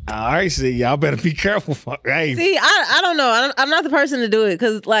 All right, see, y'all better be careful. Hey. See, I don't know. I'm not the person to do it,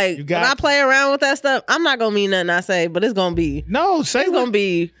 because like when I play around with that stuff, I'm not gonna mean nothing I say, but it's gonna be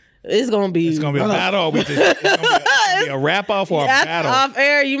It's gonna be a battle. It's gonna be a rap off or a battle. Off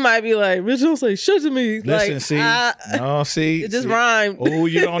air, you might be like, Rich, don't say shit to me. Listen, like, see, it just rhymed. Oh,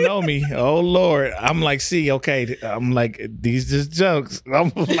 you don't know me. Oh Lord, I'm like, okay. I'm like, these just jokes.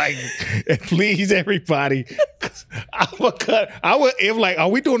 I'm like, please, everybody. I would cut. If like, are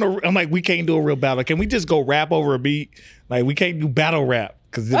we doing I'm like, we can't do a real battle. Can we just go rap over a beat? Like, we can't do battle rap.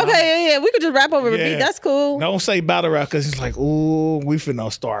 Okay, we could just rap over a beat. That's cool. Don't say battle rap, because it's like, ooh, we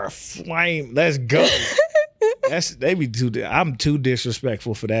finna start a flame. Let's go. I'm too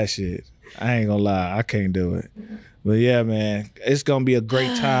disrespectful for that shit. I ain't gonna lie, I can't do it. But yeah, man, it's gonna be a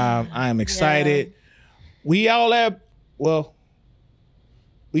great time. I am excited. Yeah. We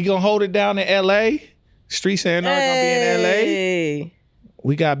gonna hold it down in LA. Streets A&R gonna be in LA.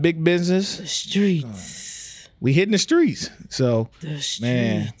 We got big business. The streets. We hitting the streets. So,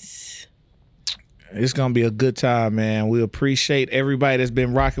 man, it's going to be a good time, man. We appreciate everybody that's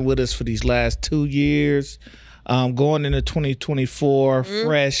been rocking with us for these last 2 years. Going into 2024,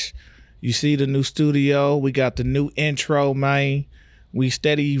 fresh. You see the new studio. We got the new intro, man. We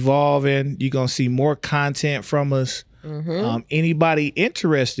steady evolving. You're going to see more content from us. Anybody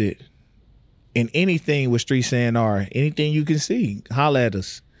interested in anything with Streets A&R, anything you can see, holla at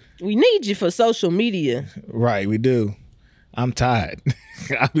us. We need you for social media. Right, we do. I'm tired.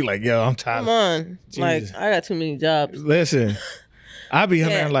 I'll be like, yo, I'm tired. Come on. Jesus. Like, I got too many jobs. Listen, I be Yeah.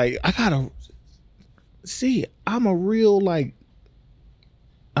 there like, I gotta see, I'm a real like,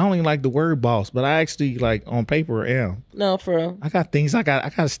 I don't even like the word boss, but I actually like on paper am. No, for real. I got things I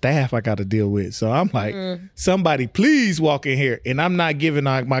got a staff I got to deal with. So I'm like, somebody please walk in here. And I'm not giving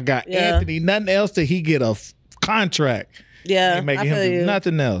my guy Anthony nothing else till he get a contract. Yeah, Ain't making I him feel do you.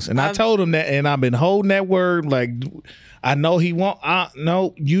 nothing else. And I told him that, and I've been holding that word. Like, I know he won't.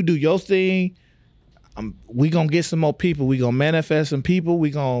 No, you do your thing. We gonna get some more people. We gonna manifest some people. We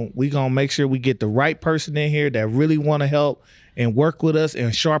gonna make sure we get the right person in here that really want to help and work with us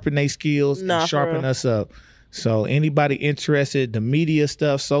and sharpen their skills and sharpen us up. So anybody interested, the media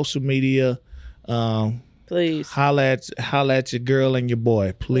stuff, social media, please holla at your girl and your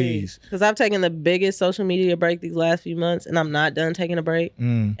boy, please. Because I've taken the biggest social media break these last few months, and I'm not done taking a break.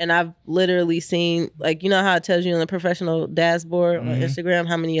 And I've literally seen, like, you know how it tells you on the professional dashboard on Instagram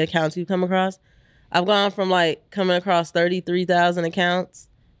how many accounts you come across? I've gone from like coming across 33,000 accounts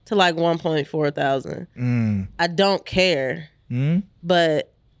to like 1.4 thousand. I don't care,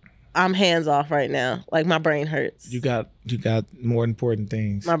 but I'm hands off right now. Like, my brain hurts. You got more important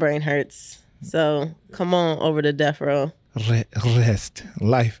things. My brain hurts. So come on over to death row. Rest.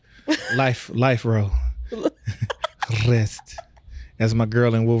 Life row. Rest. As my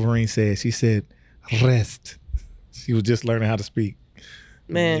girl in Wolverine said, she said, rest. She was just learning how to speak.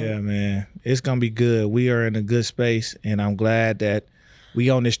 Man. Yeah, man. It's going to be good. We are in a good space, and I'm glad that we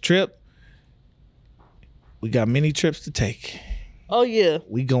on this trip. We got many trips to take. Oh, yeah.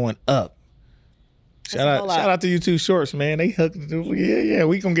 We going up. Shout out to YouTube Shorts, man. They hooked. Yeah.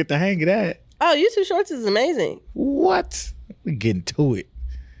 We going to get the hang of that. Oh, YouTube Shorts is amazing. What? We getting to it.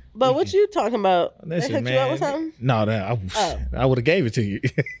 But what you talking about? Listen, they hooked you up with something? No, I would have gave it to you.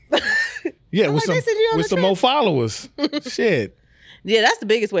 Yeah, with some more followers. Shit. Yeah, that's the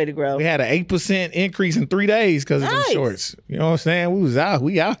biggest way to grow. We had an 8% increase in 3 days because of them shorts. You know what I'm saying?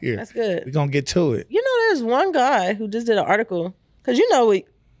 We out here. That's good. We gonna get to it. You know, there's one guy who just did an article, because you know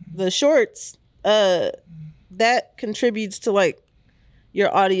the shorts that contributes to like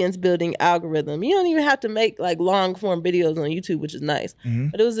your audience building algorithm. You don't even have to make like long form videos on YouTube, which is nice.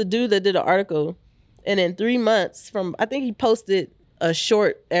 But it was a dude that did an article, and in 3 months I think he posted a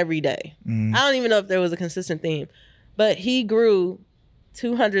short every day. I don't even know if there was a consistent theme, but he grew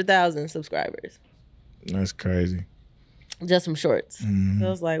 200,000 subscribers. That's crazy. Just from shorts. So I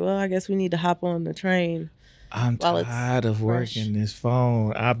was like, well, I guess we need to hop on the train. I'm tired of working this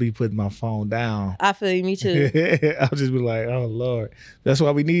phone. I'll be putting my phone down. I feel you, me too. I'll just be like, oh Lord. That's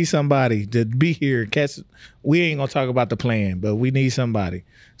why we need somebody to be here. We ain't gonna talk about the plan, but we need somebody.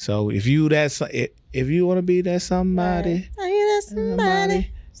 So if you want to be that somebody, Are you that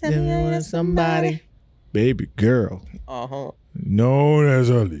somebody? Then you want somebody, baby girl. Known as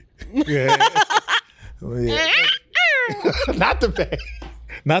Early. Yeah. Not the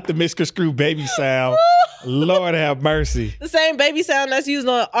Mr. Screw baby sound. Lord have mercy. The same baby sound that's used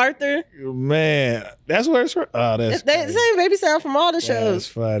on Arthur. Man, that's where it's from. Oh, that's the same baby sound from all the shows. That's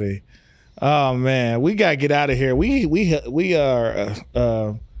funny. Oh man, we gotta get out of here. We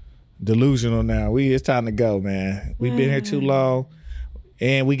are delusional now. It's time to go, man. We've been here too long.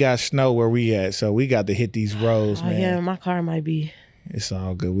 And we got snow where we at, so we got to hit these roads, man. Yeah, my car might be. It's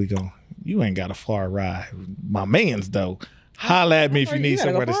all good. You ain't got a far ride. My man's though. Holla at me if you need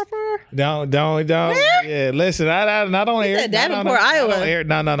somewhere to. Don't. Yeah, listen, not on air. Davenport, Iowa. Not on air.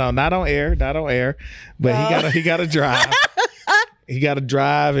 No, not on air. Not on air. But he got to drive. He got to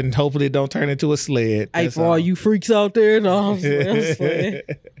drive, and hopefully it don't turn into a sled. Hey, for all you freaks out there, no, I'm just playing.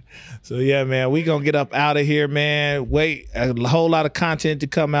 So yeah, man, we gonna get up out of here, man. Wait, a whole lot of content to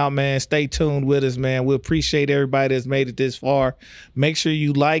come out, man. Stay tuned with us, man. We appreciate everybody that's made it this far. Make sure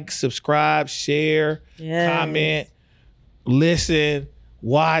you like, subscribe, share, comment, listen,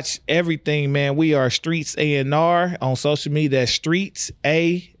 watch everything, man. We are Streets A&R on social media. That's Streets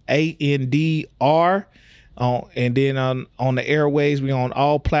AANDR. And then on the airways, we on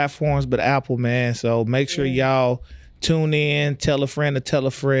all platforms but Apple, man. So make sure y'all tune in, tell a friend,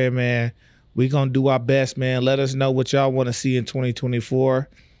 man. We gonna do our best, man. Let us know what y'all want to see in 2024,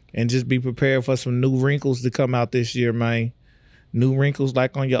 and just be prepared for some new wrinkles to come out this year, man. New wrinkles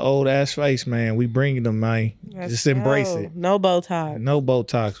like on your old ass face, man. We bringing them, man. Just embrace it. No Botox. No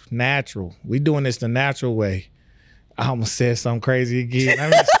Botox. Natural. We doing this the natural way. I almost said something crazy again. I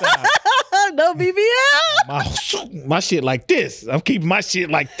mean, stop. No BBL. My shit like this. I'm keeping my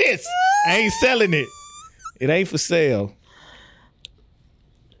shit like this. I ain't selling it. It ain't for sale.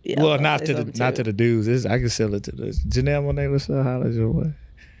 Yeah, well, not to the dudes. I can sell it to the Janelle Monae. What's up? Holla your way.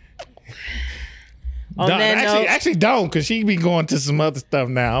 On that note, actually don't, because she be going to some other stuff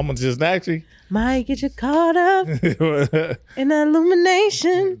now. I'm gonna just actually might get you caught up in the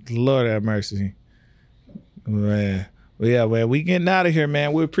illumination. Lord have mercy, man. Well, yeah, man, we getting out of here,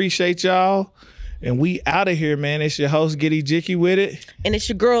 man. We appreciate y'all, and we out of here, man. It's your host Giddy Jicky with it, and it's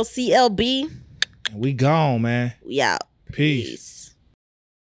your girl CLB. We gone, man. We out. Peace.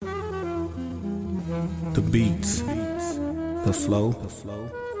 The beats, the flow,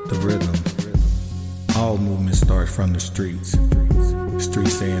 the rhythm. All movement starts from the streets.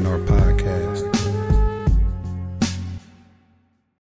 Streets A&R Podcast.